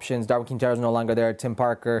up the options. Darwin Quintero's no longer there. Tim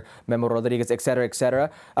Parker, Memo Rodriguez, et cetera, et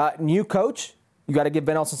cetera. New coach, you got to give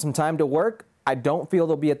Ben Olsen some time to work. I don't feel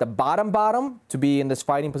they'll be at the bottom to be in this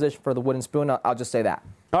fighting position for the wooden spoon. I'll just say that.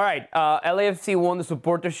 All right, LAFC won the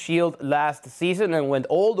Supporters' Shield last season and went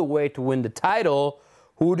all the way to win the title.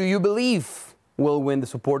 Who do you believe will win the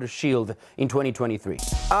Supporters' Shield in 2023?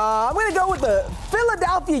 I'm going to go with the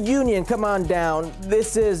Philadelphia Union. Come on down.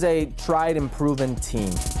 This is a tried and proven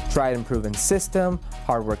team. Tried and proven system,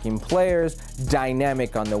 hardworking players,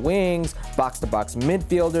 dynamic on the wings, box-to-box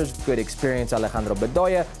midfielders, good experience, Alejandro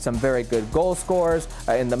Bedoya, some very good goal scorers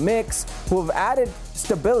in the mix who have added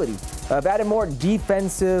stability, have added more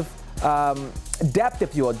defensive depth,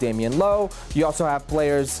 if you will, Damian Lowe. You also have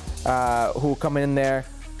players who come in there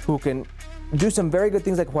who can do some very good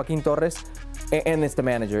things like Joaquin Torres, and it's the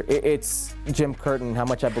manager. It's Jim Curtin, how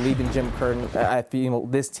much I believe in Jim Curtin. I feel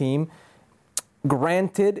this team,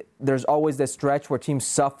 granted, there's always this stretch where teams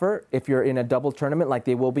suffer if you're in a double tournament like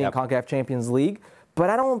they will be in CONCACAF Champions League, but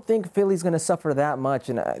I don't think Philly's going to suffer that much,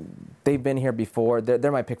 and they've been here before.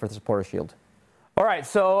 They're my pick for the Supporters' Shield. All right,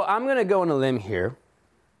 so I'm going to go on a limb here.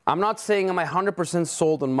 I'm not saying I'm 100%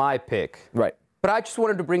 sold on my pick. Right. But I just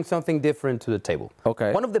wanted to bring something different to the table.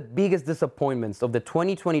 Okay. One of the biggest disappointments of the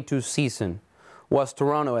 2022 season was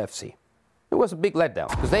Toronto FC. It was a big letdown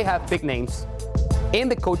because they have big names in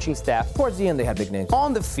the coaching staff. Towards the end, they had big names.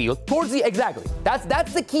 On the field. Exactly.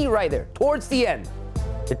 That's the key right there. Towards the end,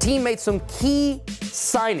 the team made some key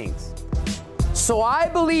signings. So I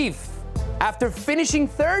believe after finishing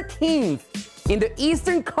 13th in the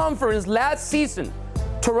Eastern Conference last season,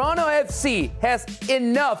 Toronto FC has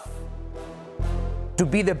enough to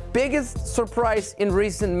be the biggest surprise in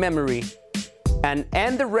recent memory and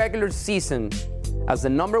end the regular season as the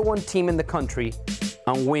number one team in the country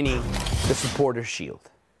and winning the Supporters' Shield.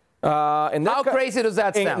 How crazy does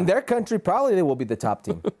that sound? In their country, probably they will be the top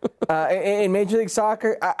team. In Major League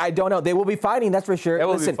Soccer, I don't know. They will be fighting, that's for sure. They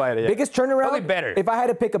will be fighting, yeah. Biggest turnaround? Probably better. If I had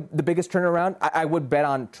to pick the biggest turnaround, I would bet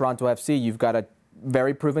on Toronto FC. You've got a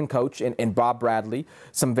very proven coach in Bob Bradley,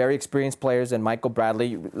 some very experienced players in Michael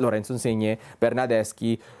Bradley, Lorenzo Insigne,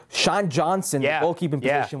 Bernardeschi. Sean Johnson, the goalkeeping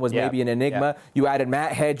position was maybe an enigma. Yeah. You added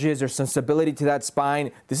Matt Hedges. There's some stability to that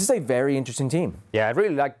spine. This is a very interesting team. Yeah, I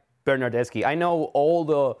really like Bernardeschi. I know all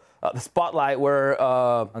the spotlight were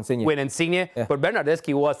with Insigne, but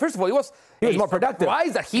Bernardeschi was, first of all, he was more productive.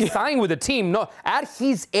 Surprised that he signed with the team, at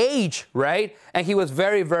his age, right? And he was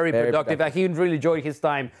very, very productive. And he really enjoyed his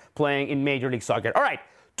time playing in Major League Soccer. All right,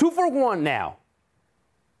 2 for 1 now.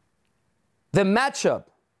 The matchup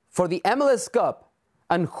for the MLS Cup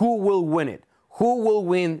and who will win it? Who will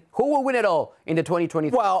win it all in the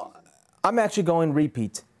 2023? Well, I'm actually going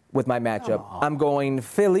repeat with my matchup. I'm going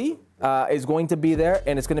Philly. Is going to be there,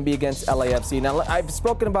 and it's going to be against LAFC. Now, I've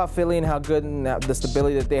spoken about Philly and how good and the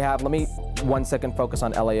stability that they have. Let me 1 second focus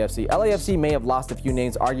on LAFC. LAFC may have lost a few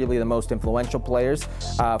names, arguably the most influential players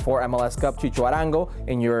for MLS Cup, Chicho Arango,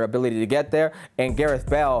 in your ability to get there, and Gareth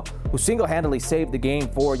Bale, who single-handedly saved the game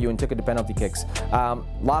for you and took it to penalty kicks.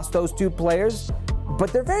 Lost those two players.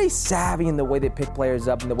 But they're very savvy in the way they pick players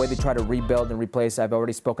up and the way they try to rebuild and replace. I've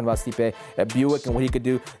already spoken about Stipe Buick and what he could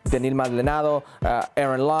do. Danil Maldonado,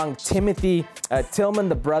 Aaron Long, Timothy Tillman,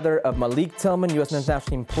 the brother of Malik Tillman, U.S. men's national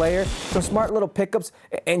team player. Some smart little pickups.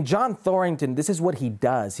 And John Thorrington, this is what he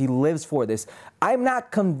does. He lives for this. I'm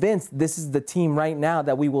not convinced this is the team right now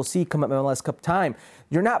that we will see come at MLS Cup time.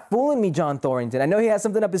 You're not fooling me, John Thorrington. I know he has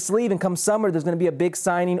something up his sleeve, and come summer, there's going to be a big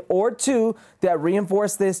signing or two that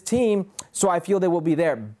reinforce this team, so I feel they will be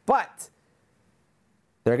there. But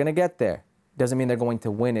they're going to get there. Doesn't mean they're going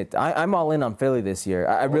to win it. I'm all in on Philly this year.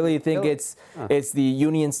 I really think it's the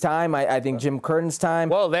Union's time. I think Jim Curtin's time.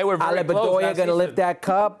 Well, they were very close. Bedoya going to lift that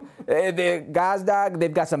cup. The Gazdag,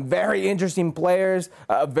 they've got some very interesting players,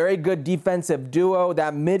 a very good defensive duo.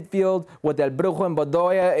 That midfield with El Brujo and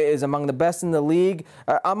Bedoya is among the best in the league.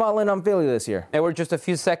 I'm all in on Philly this year. They were just a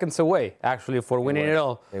few seconds away, actually, for winning it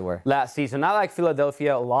all. They were. Last season. I like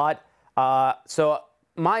Philadelphia a lot. So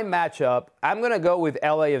my matchup, I'm going to go with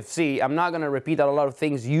LAFC. I'm not going to repeat a lot of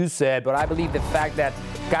things you said, but I believe the fact that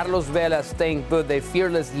Carlos Vela staying put, the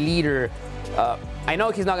fearless leader, I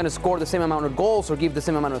know he's not going to score the same amount of goals or give the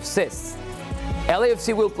same amount of assists.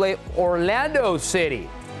 LAFC will play Orlando City.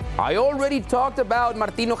 I already talked about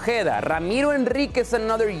Martín Ojeda, Ramiro Enriquez,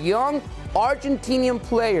 another young Argentinian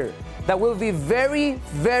player that will be very,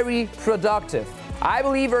 very productive. I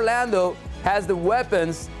believe Orlando has the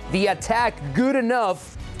weapons, the attack good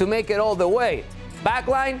enough to make it all the way.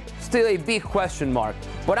 Backline, still a big question mark.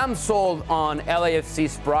 but I'm sold on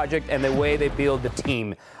LAFC's project and the way they build the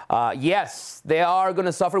team. Yes, they are going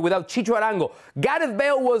to suffer without Chicho Arango. Gareth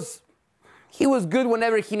Bale was good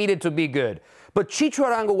whenever he needed to be good. But Chicho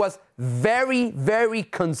Arango was very, very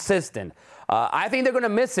consistent. I think they're going to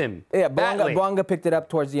miss him. Yeah, Boanga picked it up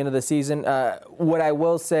towards the end of the season. What I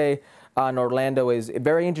will say on Orlando is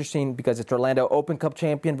very interesting because it's Orlando Open Cup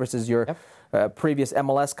champion versus your previous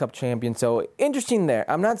MLS Cup champion. So interesting there.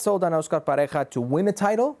 I'm not sold on Oscar Pareja to win a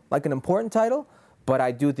title, like an important title, but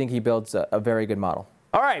I do think he builds a very good model.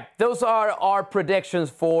 All right, those are our predictions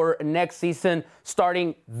for next season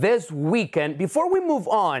starting this weekend. Before we move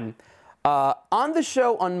on the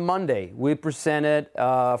show on Monday, we presented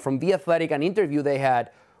from The Athletic an interview they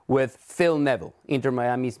had with Phil Neville, Inter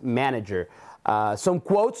Miami's manager. Some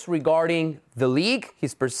quotes regarding the league,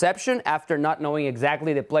 his perception after not knowing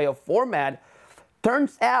exactly the playoff format.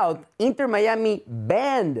 Turns out Inter Miami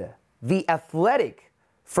banned The Athletic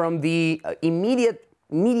from the immediate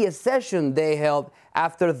media session they held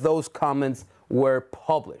after those comments were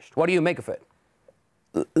published. What do you make of it?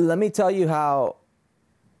 Let me tell you how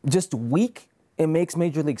just weak it makes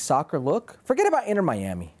Major League Soccer look. Forget about Inter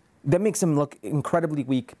Miami. That makes them look incredibly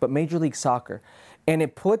weak, but Major League Soccer. And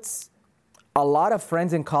it puts a lot of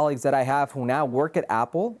friends and colleagues that I have who now work at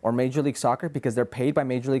Apple or Major League Soccer because they're paid by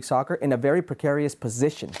Major League Soccer in a very precarious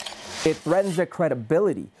position. It threatens their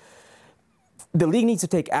credibility. The league needs to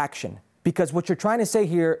take action because what you're trying to say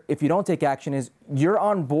here, if you don't take action, is you're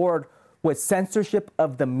on board with censorship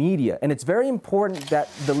of the media. And it's very important that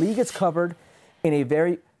the league is covered in a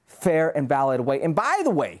very fair and valid way. And by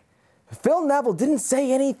the way, Phil Neville didn't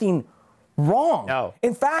say anything wrong. No.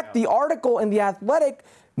 In fact, the article in The Athletic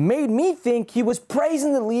made me think he was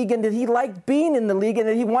praising the league and that he liked being in the league and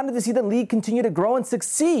that he wanted to see the league continue to grow and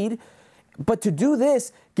succeed. But to do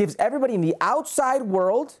this gives everybody in the outside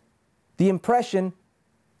world the impression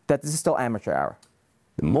that this is still amateur hour.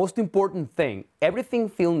 The most important thing, everything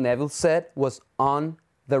Phil Neville said was on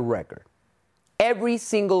the record. Every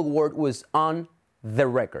single word was on the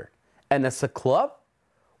record. And as a club,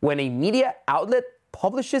 when a media outlet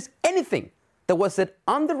publishes anything that was said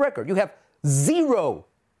on the record, you have zero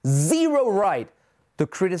right to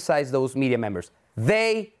criticize those media members.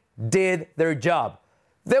 They did their job.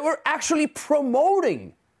 They were actually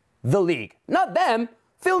promoting the league. Not them,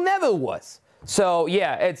 Phil Neville was. So,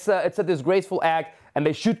 yeah, it's a disgraceful act, and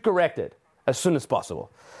they should correct it as soon as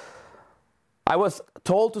possible. I was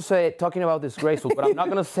told to say, talking about disgraceful, but I'm not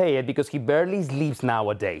going to say it because he barely sleeps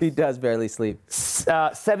nowadays. He does barely sleep.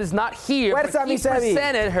 Seb is not here, but he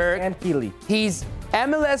presented her his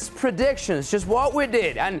MLS predictions, just what we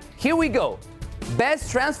did. And here we go.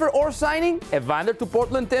 Best transfer or signing, Evander to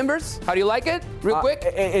Portland Timbers. How do you like it? Real quick.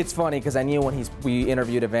 It's funny because I knew when we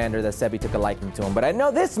interviewed Evander that Sebi took a liking to him. But I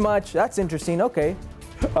know this much. That's interesting. Okay.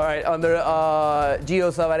 All right. Under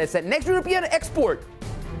Gio Savares said, next European export,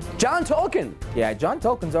 John Tolkien. Yeah, John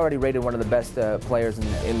Tolkien's already rated one of the best players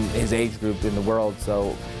in his age group in the world.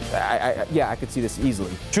 So, I could see this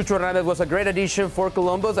easily. Chucho Hernandez was a great addition for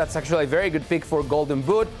Columbus. That's actually a very good pick for Golden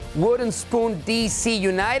Boot. Wooden Spoon, DC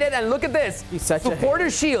United. And look at this. He's such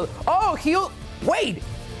Supporter Shield. Oh, he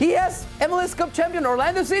has MLS Cup champion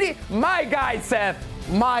Orlando City. My guy, Seth.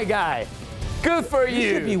 My guy. Good for you. You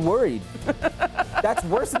should be worried. That's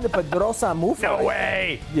worse than the Pedrosa Mufa. No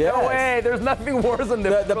way. Yes. No way. There's nothing worse than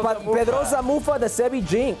the Pedrosa Mufa, the Sebi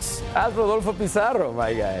jinx. That's Rodolfo Pizarro,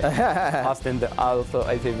 my guy. Austin also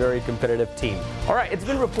is a very competitive team. All right, it's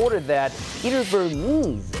been reported that Peter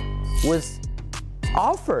Vermees was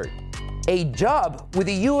offered a job with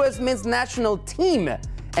the U.S. men's national team,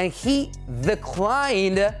 and he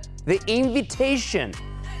declined the invitation.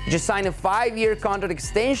 He just signed a 5-year contract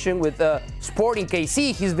extension with Sporting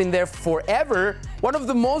KC. He's been there forever. One of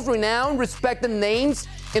the most renowned, respected names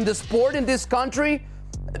in the sport in this country.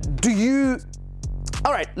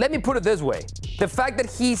 All right, let me put it this way. The fact that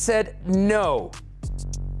he said no.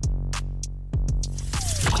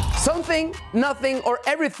 Something, nothing, or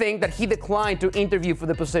everything that he declined to interview for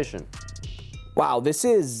the position. Wow, this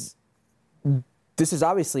is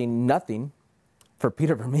obviously nothing for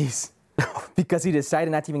Peter Vermees. Because he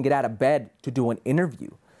decided not to even get out of bed to do an interview.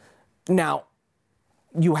 Now,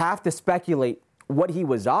 you have to speculate what he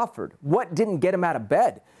was offered. What didn't get him out of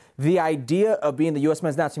bed? The idea of being the U.S.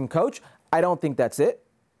 men's national team coach, I don't think that's it.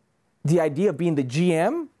 The idea of being the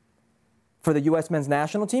GM for the U.S. men's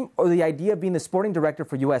national team, or the idea of being the sporting director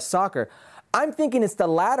for U.S. soccer, I'm thinking it's the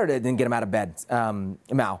latter that didn't get him out of bed,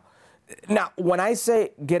 Mao. Now, when I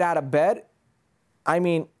say get out of bed, I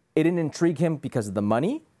mean it didn't intrigue him because of the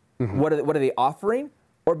money. Mm-hmm. What are they offering?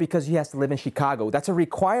 or because he has to live in Chicago. That's a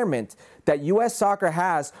requirement that U.S. Soccer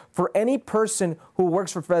has for any person who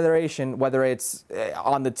works for Federation, whether it's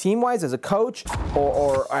on the team-wise as a coach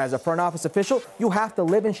or as a front office official. You have to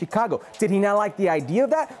live in Chicago. Did he not like the idea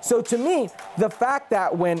of that? So to me, the fact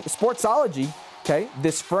that when Sportsology, okay,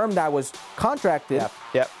 this firm that was contracted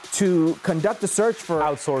to conduct a search for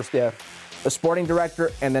outsourced, a sporting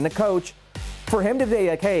director and then a coach, for him to say,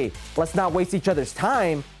 like, hey, let's not waste each other's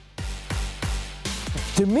time.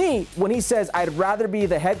 To me, when he says, I'd rather be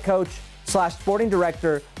the head coach / sporting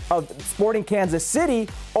director of Sporting Kansas City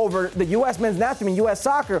over the U.S. men's national team in U.S.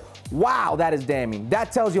 Soccer, wow, that is damning.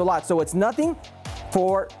 That tells you a lot. So it's nothing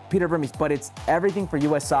for Peter Vermes, but it's everything for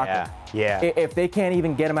U.S. Soccer. Yeah. If they can't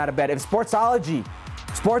even get him out of bed. If Sportsology,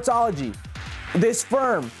 this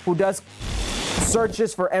firm who does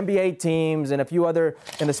searches for NBA teams and a few other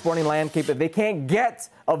in the sporting landscape, if they can't get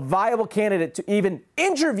a viable candidate to even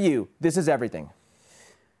interview, this is everything.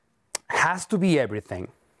 Has to be everything,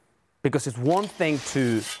 because it's one thing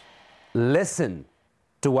to listen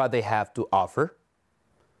to what they have to offer,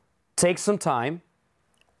 take some time,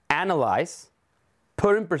 analyze,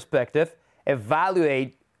 put in perspective,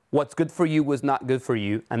 evaluate what's good for you, what's not good for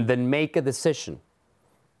you, and then make a decision.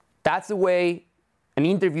 That's the way an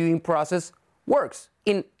interviewing process works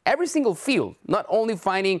in every single field, not only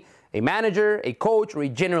finding a manager, a coach, or a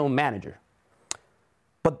general manager.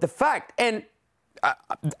 But the fact, and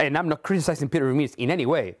I'm not criticizing Peter Vermes in any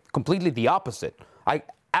way, completely the opposite. I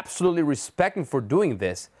absolutely respect him for doing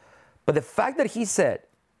this. But the fact that he said,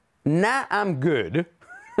 nah, I'm good,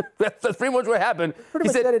 that's pretty much what happened. Pretty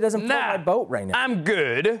much said it doesn't float my boat right now. I'm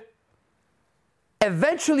good.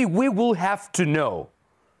 Eventually, we will have to know,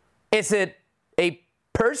 is it a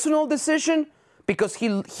personal decision because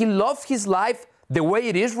he loves his life the way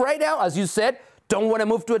it is right now, as you said, don't want to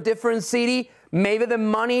move to a different city, maybe the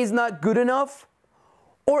money is not good enough?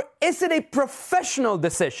 Or is it a professional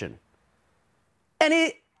decision? And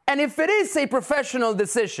if it is a professional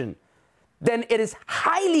decision, then it is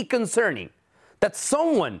highly concerning that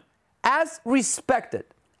someone as respected,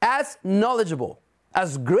 as knowledgeable,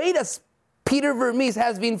 as great as Peter Vermes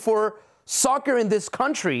has been for soccer in this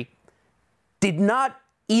country, did not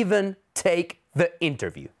even take the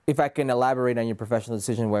interview. If I can elaborate on your professional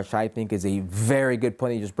decision, which I think is a very good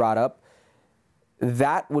point you just brought up,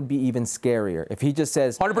 that would be even scarier. If he just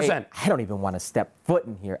says, 100%. Hey, I don't even want to step foot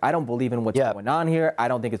in here. I don't believe in what's going on here. I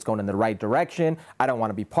don't think it's going in the right direction. I don't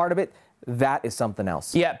want to be part of it. That is something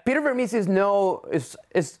else. Yeah, Peter Vermes is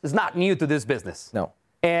not new to this business. No.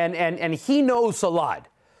 And he knows a lot.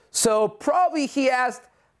 So probably he asked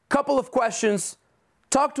a couple of questions,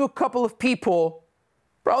 talked to a couple of people,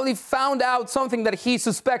 probably found out something that he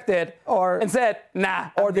suspected and said, nah,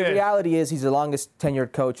 I'm Or the good. reality is he's the longest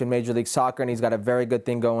tenured coach in Major League Soccer, and he's got a very good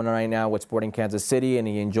thing going on right now with Sporting Kansas City, and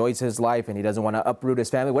he enjoys his life, and he doesn't want to uproot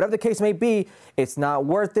his family. Whatever the case may be, it's not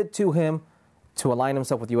worth it to him to align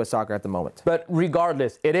himself with U.S. Soccer at the moment. But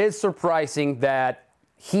regardless, it is surprising that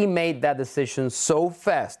he made that decision so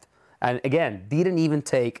fast, and again, didn't even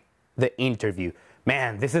take the interview.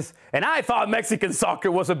 Man, and I thought Mexican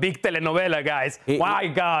soccer was a big telenovela, guys. My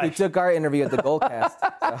gosh. He took our interview at the Goldcast.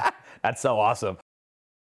 So. That's so awesome.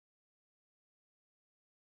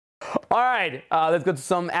 All right, let's go to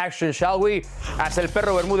some action, shall we? As El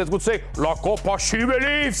Perro Bermúdez would say, La Copa She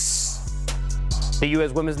Believes. The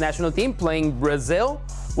U.S. women's national team playing Brazil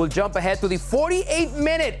will jump ahead to the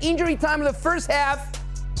 48-minute injury time of the first half.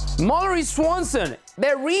 Mallory Swanson,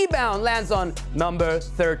 their rebound lands on number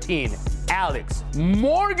 13. Alex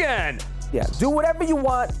Morgan. Yeah, do whatever you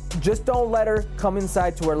want. Just don't let her come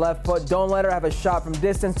inside to her left foot. Don't let her have a shot from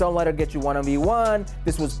distance. Don't let her get you 1v1.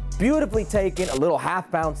 This was beautifully taken. A little half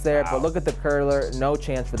bounce there, but look at the curler. No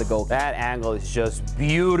chance for the goal. That angle is just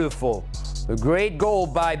beautiful. A great goal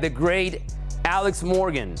by the great Alex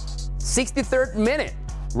Morgan. 63rd minute.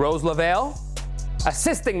 Rose Lavelle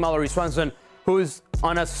assisting Mallory Swanson, who's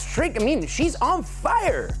on a streak. I mean, she's on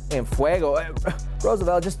fire. En fuego.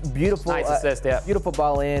 Roosevelt, just beautiful. Nice assist, yeah. Beautiful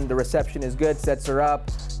ball in. The reception is good. Sets her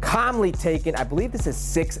up. Calmly taken. I believe this is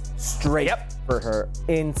 6 straight for her.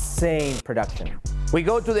 Insane production. We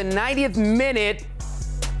go to the 90th minute.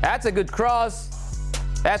 That's a good cross.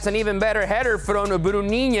 That's an even better header from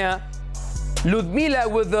Brunina. Ludmila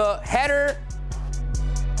with the header.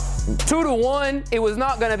 2-1. It was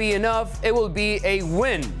not going to be enough. It will be a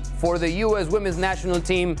win for the U.S. women's national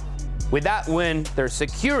team. With that win, they're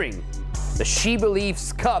securing the She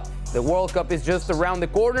Believes Cup. The World Cup is just around the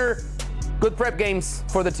corner. Good prep games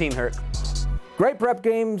for the team, Herc. Great prep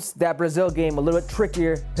games. That Brazil game a little bit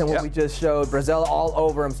trickier than what we just showed. Brazil all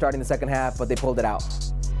over them starting the second half, but they pulled it out.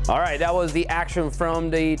 All right, that was the action from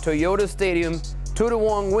the Toyota Stadium.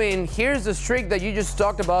 2-1 win. Here's the streak that you just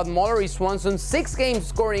talked about. Mallory Swanson, 6 games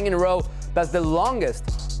scoring in a row. That's the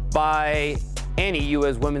longest by any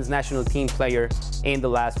U.S. women's national team player in the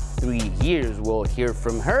last 3 years. We'll hear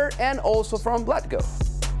from her and also from Vlatko.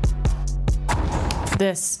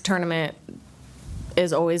 This tournament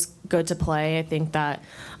is always good to play. I think that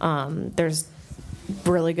there's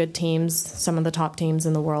really good teams, some of the top teams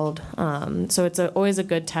in the world. So it's always a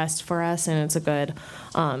good test for us, and it's a good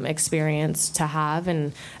experience to have.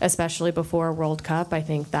 And especially before a World Cup, I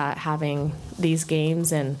think that having these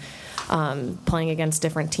games and playing against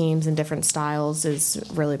different teams and different styles is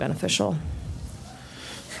really beneficial.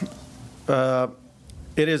 It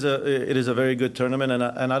is a very good tournament,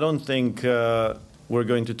 and I don't think we're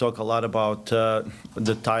going to talk a lot about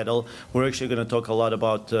the title. We're actually going to talk a lot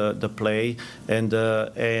about the play and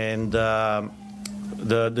the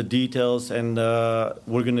details, and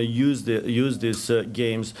we're going to use these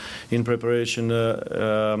games in preparation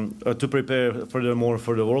to prepare furthermore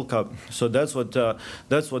for the World Cup. So that's what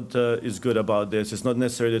is good about this. It's not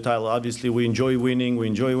necessarily the title. Obviously, we enjoy winning. We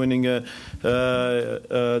enjoy winning the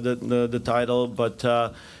title, but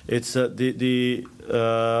it's the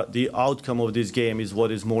outcome of this game is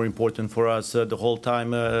what is more important for us. The whole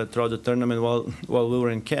time throughout the tournament, while we were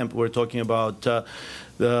in camp, we're talking about.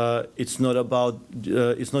 It's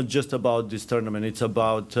not just about this tournament. It's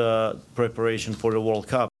about preparation for the World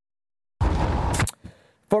Cup.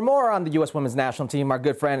 For more on the U.S. women's national team, our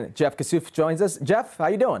good friend Jeff Kassouf joins us. Jeff, how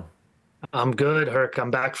you doing? I'm good, Herc.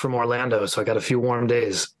 I'm back from Orlando, so I got a few warm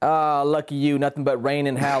days. Lucky you. Nothing but rain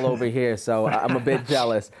and hell over here, so I'm a bit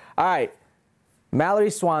jealous. All right.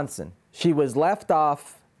 Mallory Swanson. She was left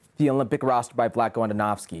off the Olympic roster by Vlatko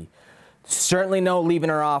Andonovski. Certainly no leaving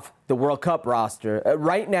her off the World Cup roster.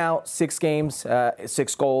 Right now, 6 games,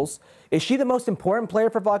 6 goals. Is she the most important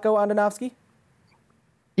player for Vlatko Andonovski?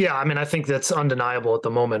 Yeah, I mean, I think that's undeniable at the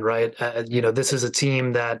moment, right? This is a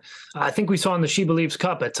team that I think we saw in the She Believes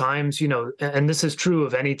Cup at times, and this is true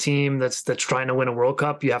of any team that's trying to win a World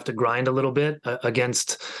Cup. You have to grind a little bit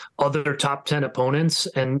against other top 10 opponents,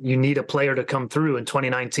 and you need a player to come through. In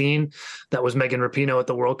 2019, that was Megan Rapinoe at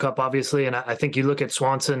the World Cup, obviously. And I think you look at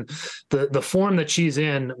Swanson, the form that she's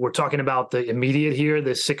in, we're talking about the immediate here,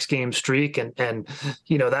 this 6-game streak. And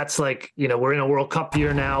that's like, we're in a World Cup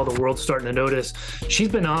year now. The world's starting to notice. She's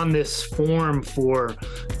been on this form for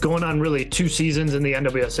going on really 2 seasons in the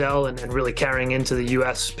NWSL and really carrying into the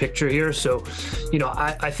U.S. picture here. So,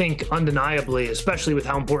 I think undeniably, especially with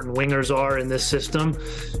how important wingers are in this system,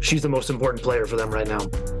 she's the most important player for them right now.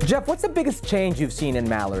 Jeff, what's the biggest change you've seen in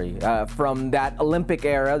Mallory from that Olympic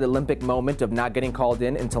era, the Olympic moment of not getting called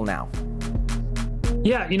in until now?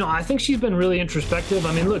 Yeah, I think she's been really introspective.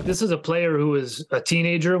 I mean, look, this is a player who was a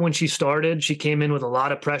teenager when she started. She came in with a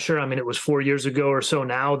lot of pressure. I mean, it was 4 years ago or so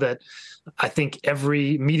now that I think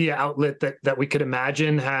every media outlet that we could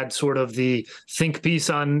imagine had sort of the think piece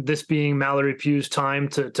on this being Mallory Pugh's time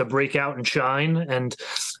to break out and shine. And,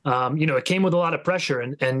 it came with a lot of pressure,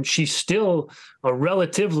 and she's still a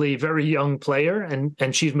relatively very young player,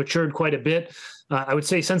 and she's matured quite a bit. I would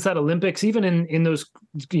say since that Olympics, even in those,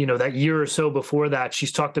 that year or so before that,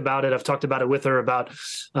 she's talked about it. I've talked about it with her about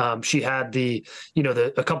she had a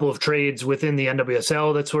couple of trades within the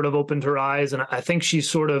NWSL that sort of opened her eyes. And I think she's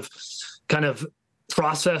sort of kind of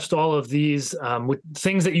processed all of these with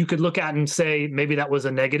things that you could look at and say, maybe that was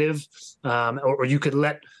a negative, or you could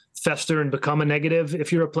let fester and become a negative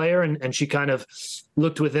if you're a player. And she kind of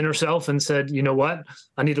looked within herself and said, you know what,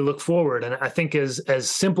 I need to look forward. And I think as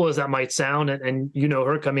simple as that might sound, and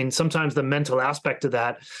Herc, I mean, sometimes the mental aspect of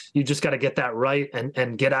that, you just got to get that right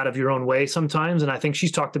and get out of your own way sometimes. And I think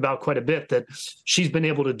she's talked about quite a bit that she's been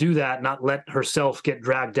able to do that, not let herself get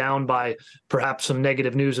dragged down by perhaps some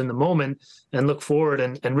negative news in the moment, and look forward.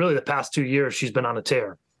 And really the past 2 years, she's been on a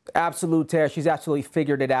tear. Absolute tear. She's absolutely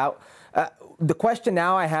figured it out. The question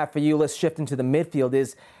now I have for you, let's shift into the midfield,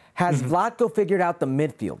 is has Vlatko figured out the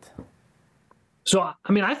midfield? So,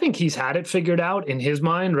 I mean, I think he's had it figured out in his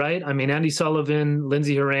mind, right? I mean, Andy Sullivan,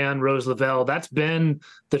 Lindsey Horan, Rose Lavelle, that's been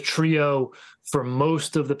the trio for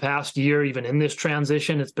most of the past year. Even in this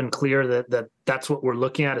transition, it's been clear that that's what we're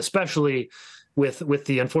looking at, especially with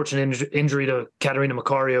the unfortunate injury to Catarina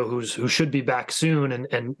Macario, who should be back soon,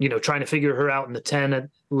 and trying to figure her out in the 10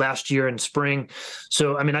 last year in spring.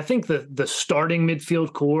 So, I mean, I think the starting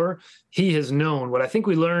midfield core, he has known. What I think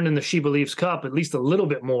we learned in the She Believes Cup, at least a little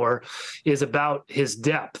bit more, is about his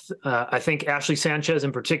depth. I think Ashley Sanchez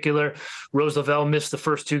in particular, Rose Lavelle missed the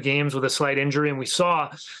first 2 games with a slight injury, and we saw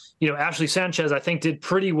Ashley Sanchez, I think, did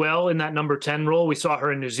pretty well in that number 10 role. We saw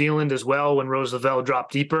her in New Zealand as well when Rose Lavelle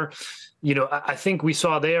dropped deeper. I think we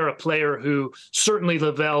saw there a player who certainly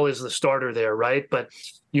Lavelle is the starter there, right? But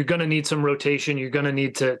you're going to need some rotation. You're going to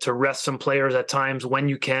need to rest some players at times when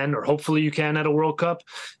you can, or hopefully you can at a World Cup.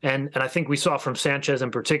 And I think we saw from Sanchez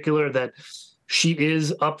in particular that she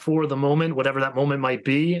is up for the moment, whatever that moment might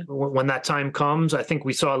be when that time comes. I think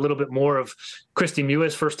we saw a little bit more of Christy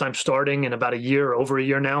Mewis, first time starting in about a year, over a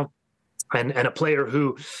year now. And a player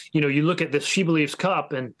who, you look at this She Believes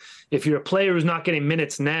Cup, and if you're a player who's not getting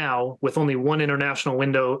minutes now with only one international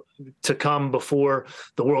window to come before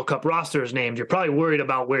the World Cup roster is named, you're probably worried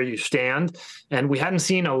about where you stand. And we hadn't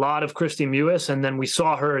seen a lot of Christy Mewis, and then we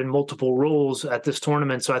saw her in multiple roles at this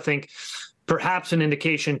tournament. So I think perhaps an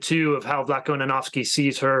indication, too, of how Vlatko Andonovski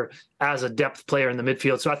sees her as a depth player in the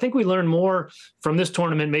midfield. So I think we learn more from this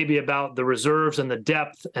tournament maybe about the reserves and the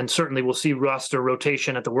depth, and certainly we'll see roster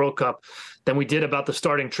rotation at the World Cup, than we did about the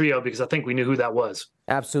starting trio, because I think we knew who that was.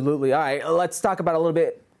 Absolutely. All right, let's talk about a little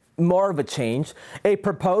bit more of a change, a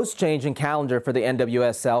proposed change in calendar for the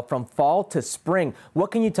NWSL from fall to spring.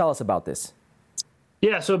 What can you tell us about this?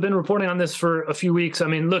 Yeah, so I've been reporting on this for a few weeks. I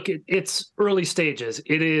mean, look, it's early stages.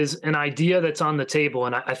 It is an idea that's on the table.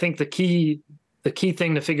 And I think the key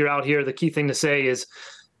thing to figure out here, the key thing to say is,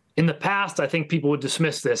 in the past, I think people would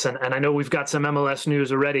dismiss this. And I know we've got some MLS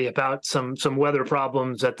news already about some weather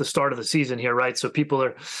problems at the start of the season here, right? So people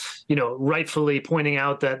are, rightfully pointing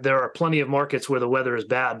out that there are plenty of markets where the weather is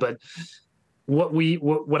bad. But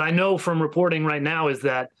what I know from reporting right now is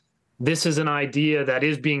that this is an idea that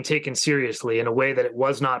is being taken seriously in a way that it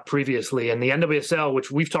was not previously. And the NWSL, which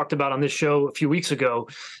we've talked about on this show a few weeks ago,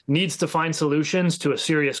 needs to find solutions to a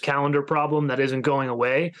serious calendar problem that isn't going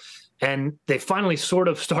away. And they finally sort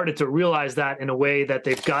of started to realize that in a way that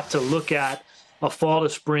they've got to look at a fall to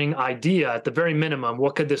spring idea at the very minimum.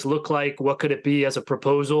 What could this look like? What could it be as a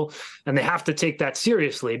proposal? And they have to take that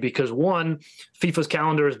seriously because, one, FIFA's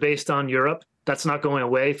calendar is based on Europe. That's not going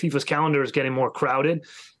away. FIFA's calendar is getting more crowded.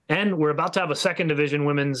 And we're about to have a second division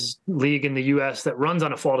women's league in the U.S. that runs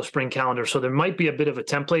on a fall to spring calendar. So there might be a bit of a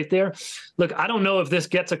template there. Look, I don't know if this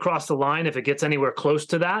gets across the line, if it gets anywhere close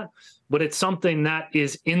to that, but it's something that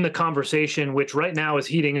is in the conversation, which right now is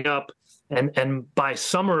heating up. And by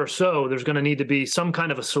summer or so, there's going to need to be some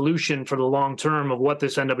kind of a solution for the long term of what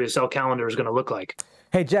this NWSL calendar is going to look like.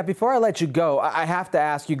 Hey, Jeff, before I let you go, I have to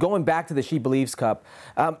ask you, going back to the She Believes Cup,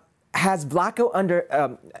 has Vlatko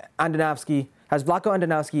Andonovski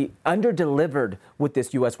under-delivered with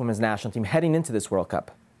this U.S. women's national team heading into this World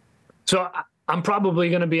Cup? So I'm probably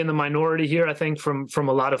going to be in the minority here, I think, from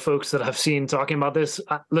a lot of folks that I've seen talking about this.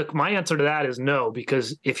 Look, my answer to that is no,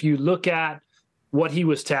 because if you look at what he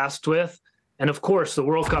was tasked with, and of course, the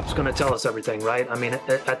World Cup's going to tell us everything, right? I mean,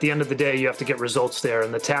 at the end of the day, you have to get results there,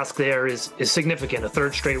 and the task there is significant, a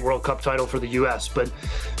third straight World Cup title for the U.S. But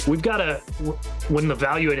we've got to, when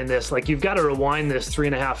evaluating this, you've got to rewind this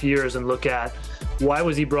 3.5 years and look at why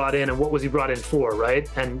was he brought in and what was he brought in for, right?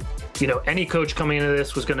 And, any coach coming into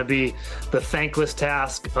this was going to be the thankless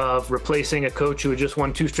task of replacing a coach who had just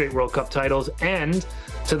won 2 straight World Cup titles, and,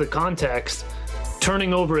 to the context,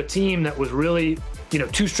 turning over a team that was really,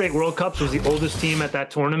 2 straight World Cups, was the oldest team at that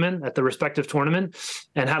tournament, at the respective tournament,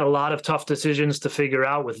 and had a lot of tough decisions to figure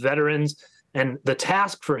out with veterans. And the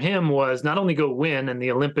task for him was not only go win, and the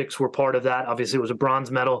Olympics were part of that, obviously it was a bronze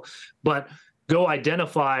medal, but go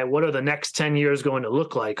identify what are the next 10 years going to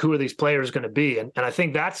look like? Who are these players going to be? And I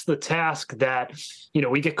think that's the task that,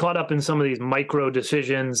 we get caught up in some of these micro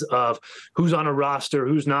decisions of who's on a roster,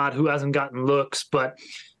 who's not, who hasn't gotten looks. But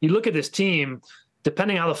you look at this team,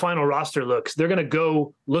 depending how the final roster looks, they're going to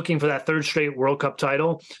go looking for that 3rd straight World Cup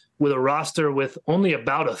title with a roster with only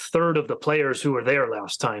about 1/3 of the players who were there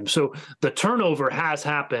last time. So the turnover has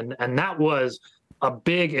happened, and that was a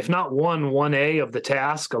big, if not 1A of the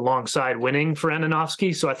task alongside winning for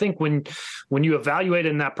Andonovski. So I think when you evaluate it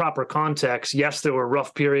in that proper context, yes, there were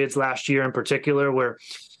rough periods last year in particular where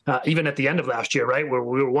even at the end of last year, right, where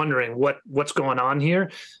we were wondering what's going on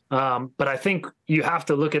here. But I think you have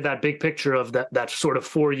to look at that big picture of that sort of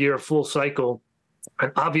 4-year full cycle.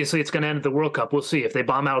 And obviously it's going to end at the World Cup. We'll see. If they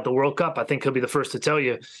bomb out at the World Cup, I think he'll be the first to tell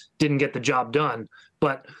you didn't get the job done.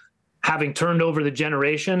 But having turned over the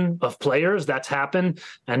generation of players, that's happened.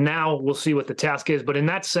 And now we'll see what the task is. But in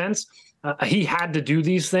that sense, he had to do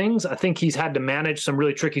these things. I think he's had to manage some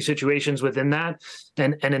really tricky situations within that.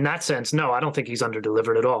 And in that sense, no, I don't think he's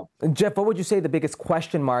under-delivered at all. Jeff, what would you say the biggest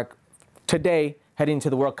question mark today heading into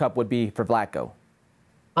the World Cup would be for Vlatko?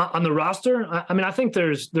 On the roster, I mean, I think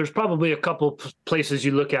there's probably a couple places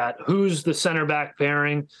you look at. Who's the center back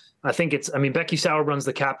pairing? Becky Sauerbrun's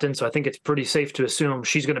the captain, so I think it's pretty safe to assume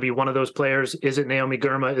she's going to be one of those players. Is it Naomi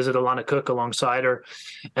Girma? Is it Alana Cook alongside her?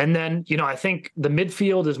 And then, I think the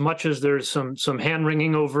midfield, as much as there's some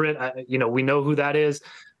hand-wringing over it, we know who that is.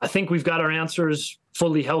 I think we've got our answers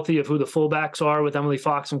fully healthy of who the fullbacks are with Emily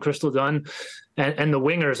Fox and Crystal Dunn. And the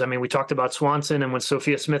wingers, I mean, we talked about Swanson, and when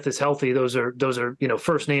Sophia Smith is healthy, those are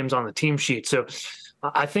first names on the team sheet. So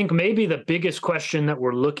I think maybe the biggest question that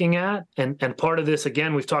we're looking at, and part of this,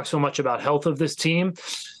 again, we've talked so much about health of this team.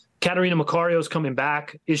 Catarina Macario's coming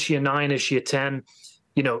back. Is she a 9? Is she a 10?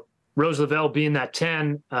 Rose Lavelle being that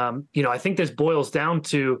 10. I think this boils down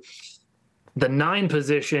to the 9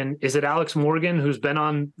 position. Is it Alex Morgan, who's been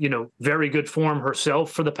on, very good form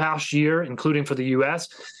herself for the past year, including for the U.S.?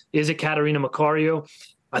 Is it Catarina Macario?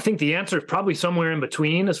 I think the answer is probably somewhere in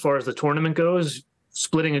between as far as the tournament goes,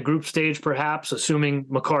 splitting a group stage perhaps, assuming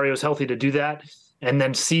Macario is healthy to do that, and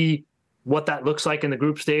then see what that looks like in the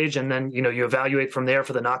group stage, and then, you evaluate from there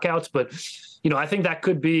for the knockouts. But, I think that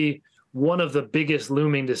could be one of the biggest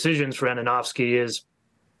looming decisions for Ananovsky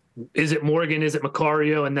is it Morgan, is it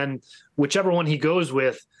Macario? And then whichever one he goes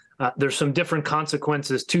with, there's some different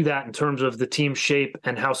consequences to that in terms of the team shape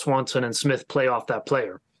and how Swanson and Smith play off that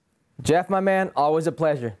player. Jeff, my man, always a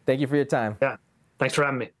pleasure. Thank you for your time. Yeah, thanks for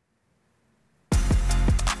having me.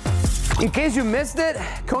 In case you missed it,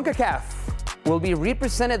 CONCACAF will be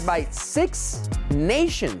represented by 6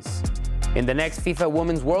 nations in the next FIFA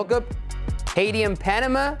Women's World Cup. Haiti and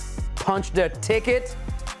Panama punched their ticket.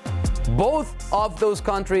 Both of those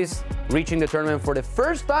countries reaching the tournament for the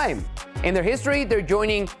first time in their history. They're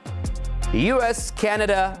joining the U.S.,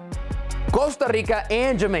 Canada, Costa Rica,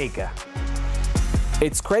 and Jamaica.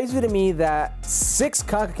 It's crazy to me that 6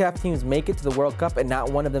 CONCACAF teams make it to the World Cup and not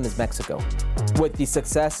one of them is Mexico. With the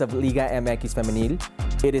success of Liga MX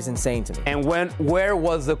Femenil, it is insane to me. And where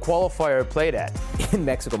was the qualifier played at? In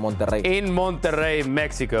Mexico, Monterrey. In Monterrey,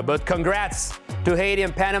 Mexico. But congrats to Haiti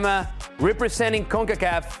and Panama representing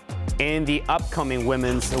CONCACAF in the upcoming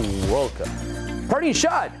Women's World Cup. Parting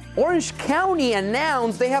shot. Orange County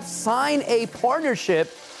announced they have signed a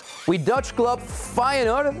partnership with Dutch club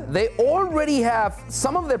Feyenoord. They already have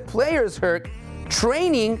some of their players, Herc,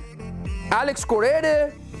 training. Alex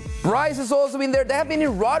Correde, Bryce has also been there. They have been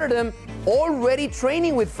in Rotterdam already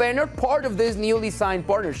training with Feyenoord, part of this newly signed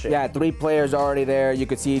partnership. Yeah, 3 players already there. You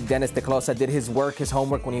could see Dennis de Closa did his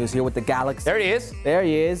homework when he was here with the Galaxy. There he is. There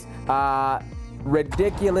he is.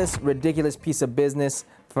 Ridiculous piece of business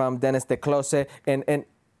from Dennis de Closa. And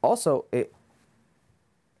also,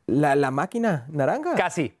 La Máquina Naranja.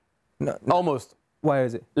 Casi. No. Almost. Why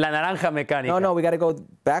is it? La Naranja Mecánica. No, we got to go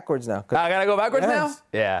backwards now. I got to go backwards now?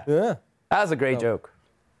 Yeah. That was a great joke.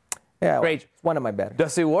 Yeah, great. It's one of my better.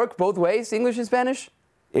 Does it work both ways, English and Spanish?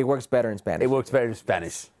 It works better in Spanish. It works better in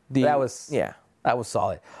Spanish. That was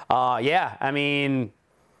solid. I mean,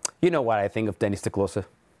 you know what I think of Dennis de Closa.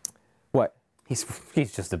 What? He's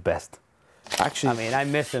just the best. Actually, I mean, I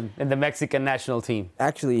miss him in the Mexican national team.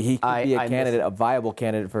 Actually, he could be a viable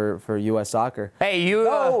candidate for U.S. soccer. Hey,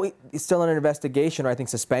 he's still under investigation, or I think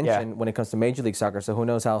suspension when it comes to Major League Soccer, so who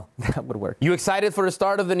knows how that would work. You excited for the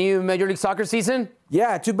start of the new Major League Soccer season?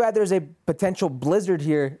 Yeah, too bad there's a potential blizzard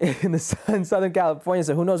here in Southern California,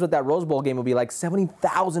 so who knows what that Rose Bowl game will be like.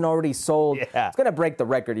 70,000 already sold. Yeah. It's going to break the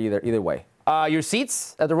record either way. Your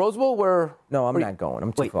seats at the Rose Bowl were... No, I'm not going.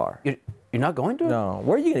 I'm too far. You're not going to it? No.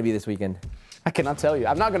 Where are you going to be this weekend? I cannot tell you.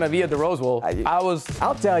 I'm not going to be at the Rose Bowl.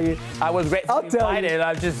 I'll tell you. I was invited.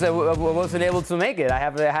 I just wasn't able to make it. I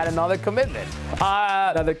had another commitment.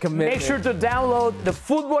 Make sure to download the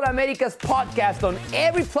Futbol Americas podcast on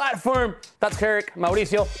every platform. That's Herc,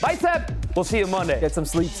 Mauricio. Bye, Seb. We'll see you Monday. Get some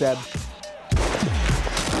sleep, Seb.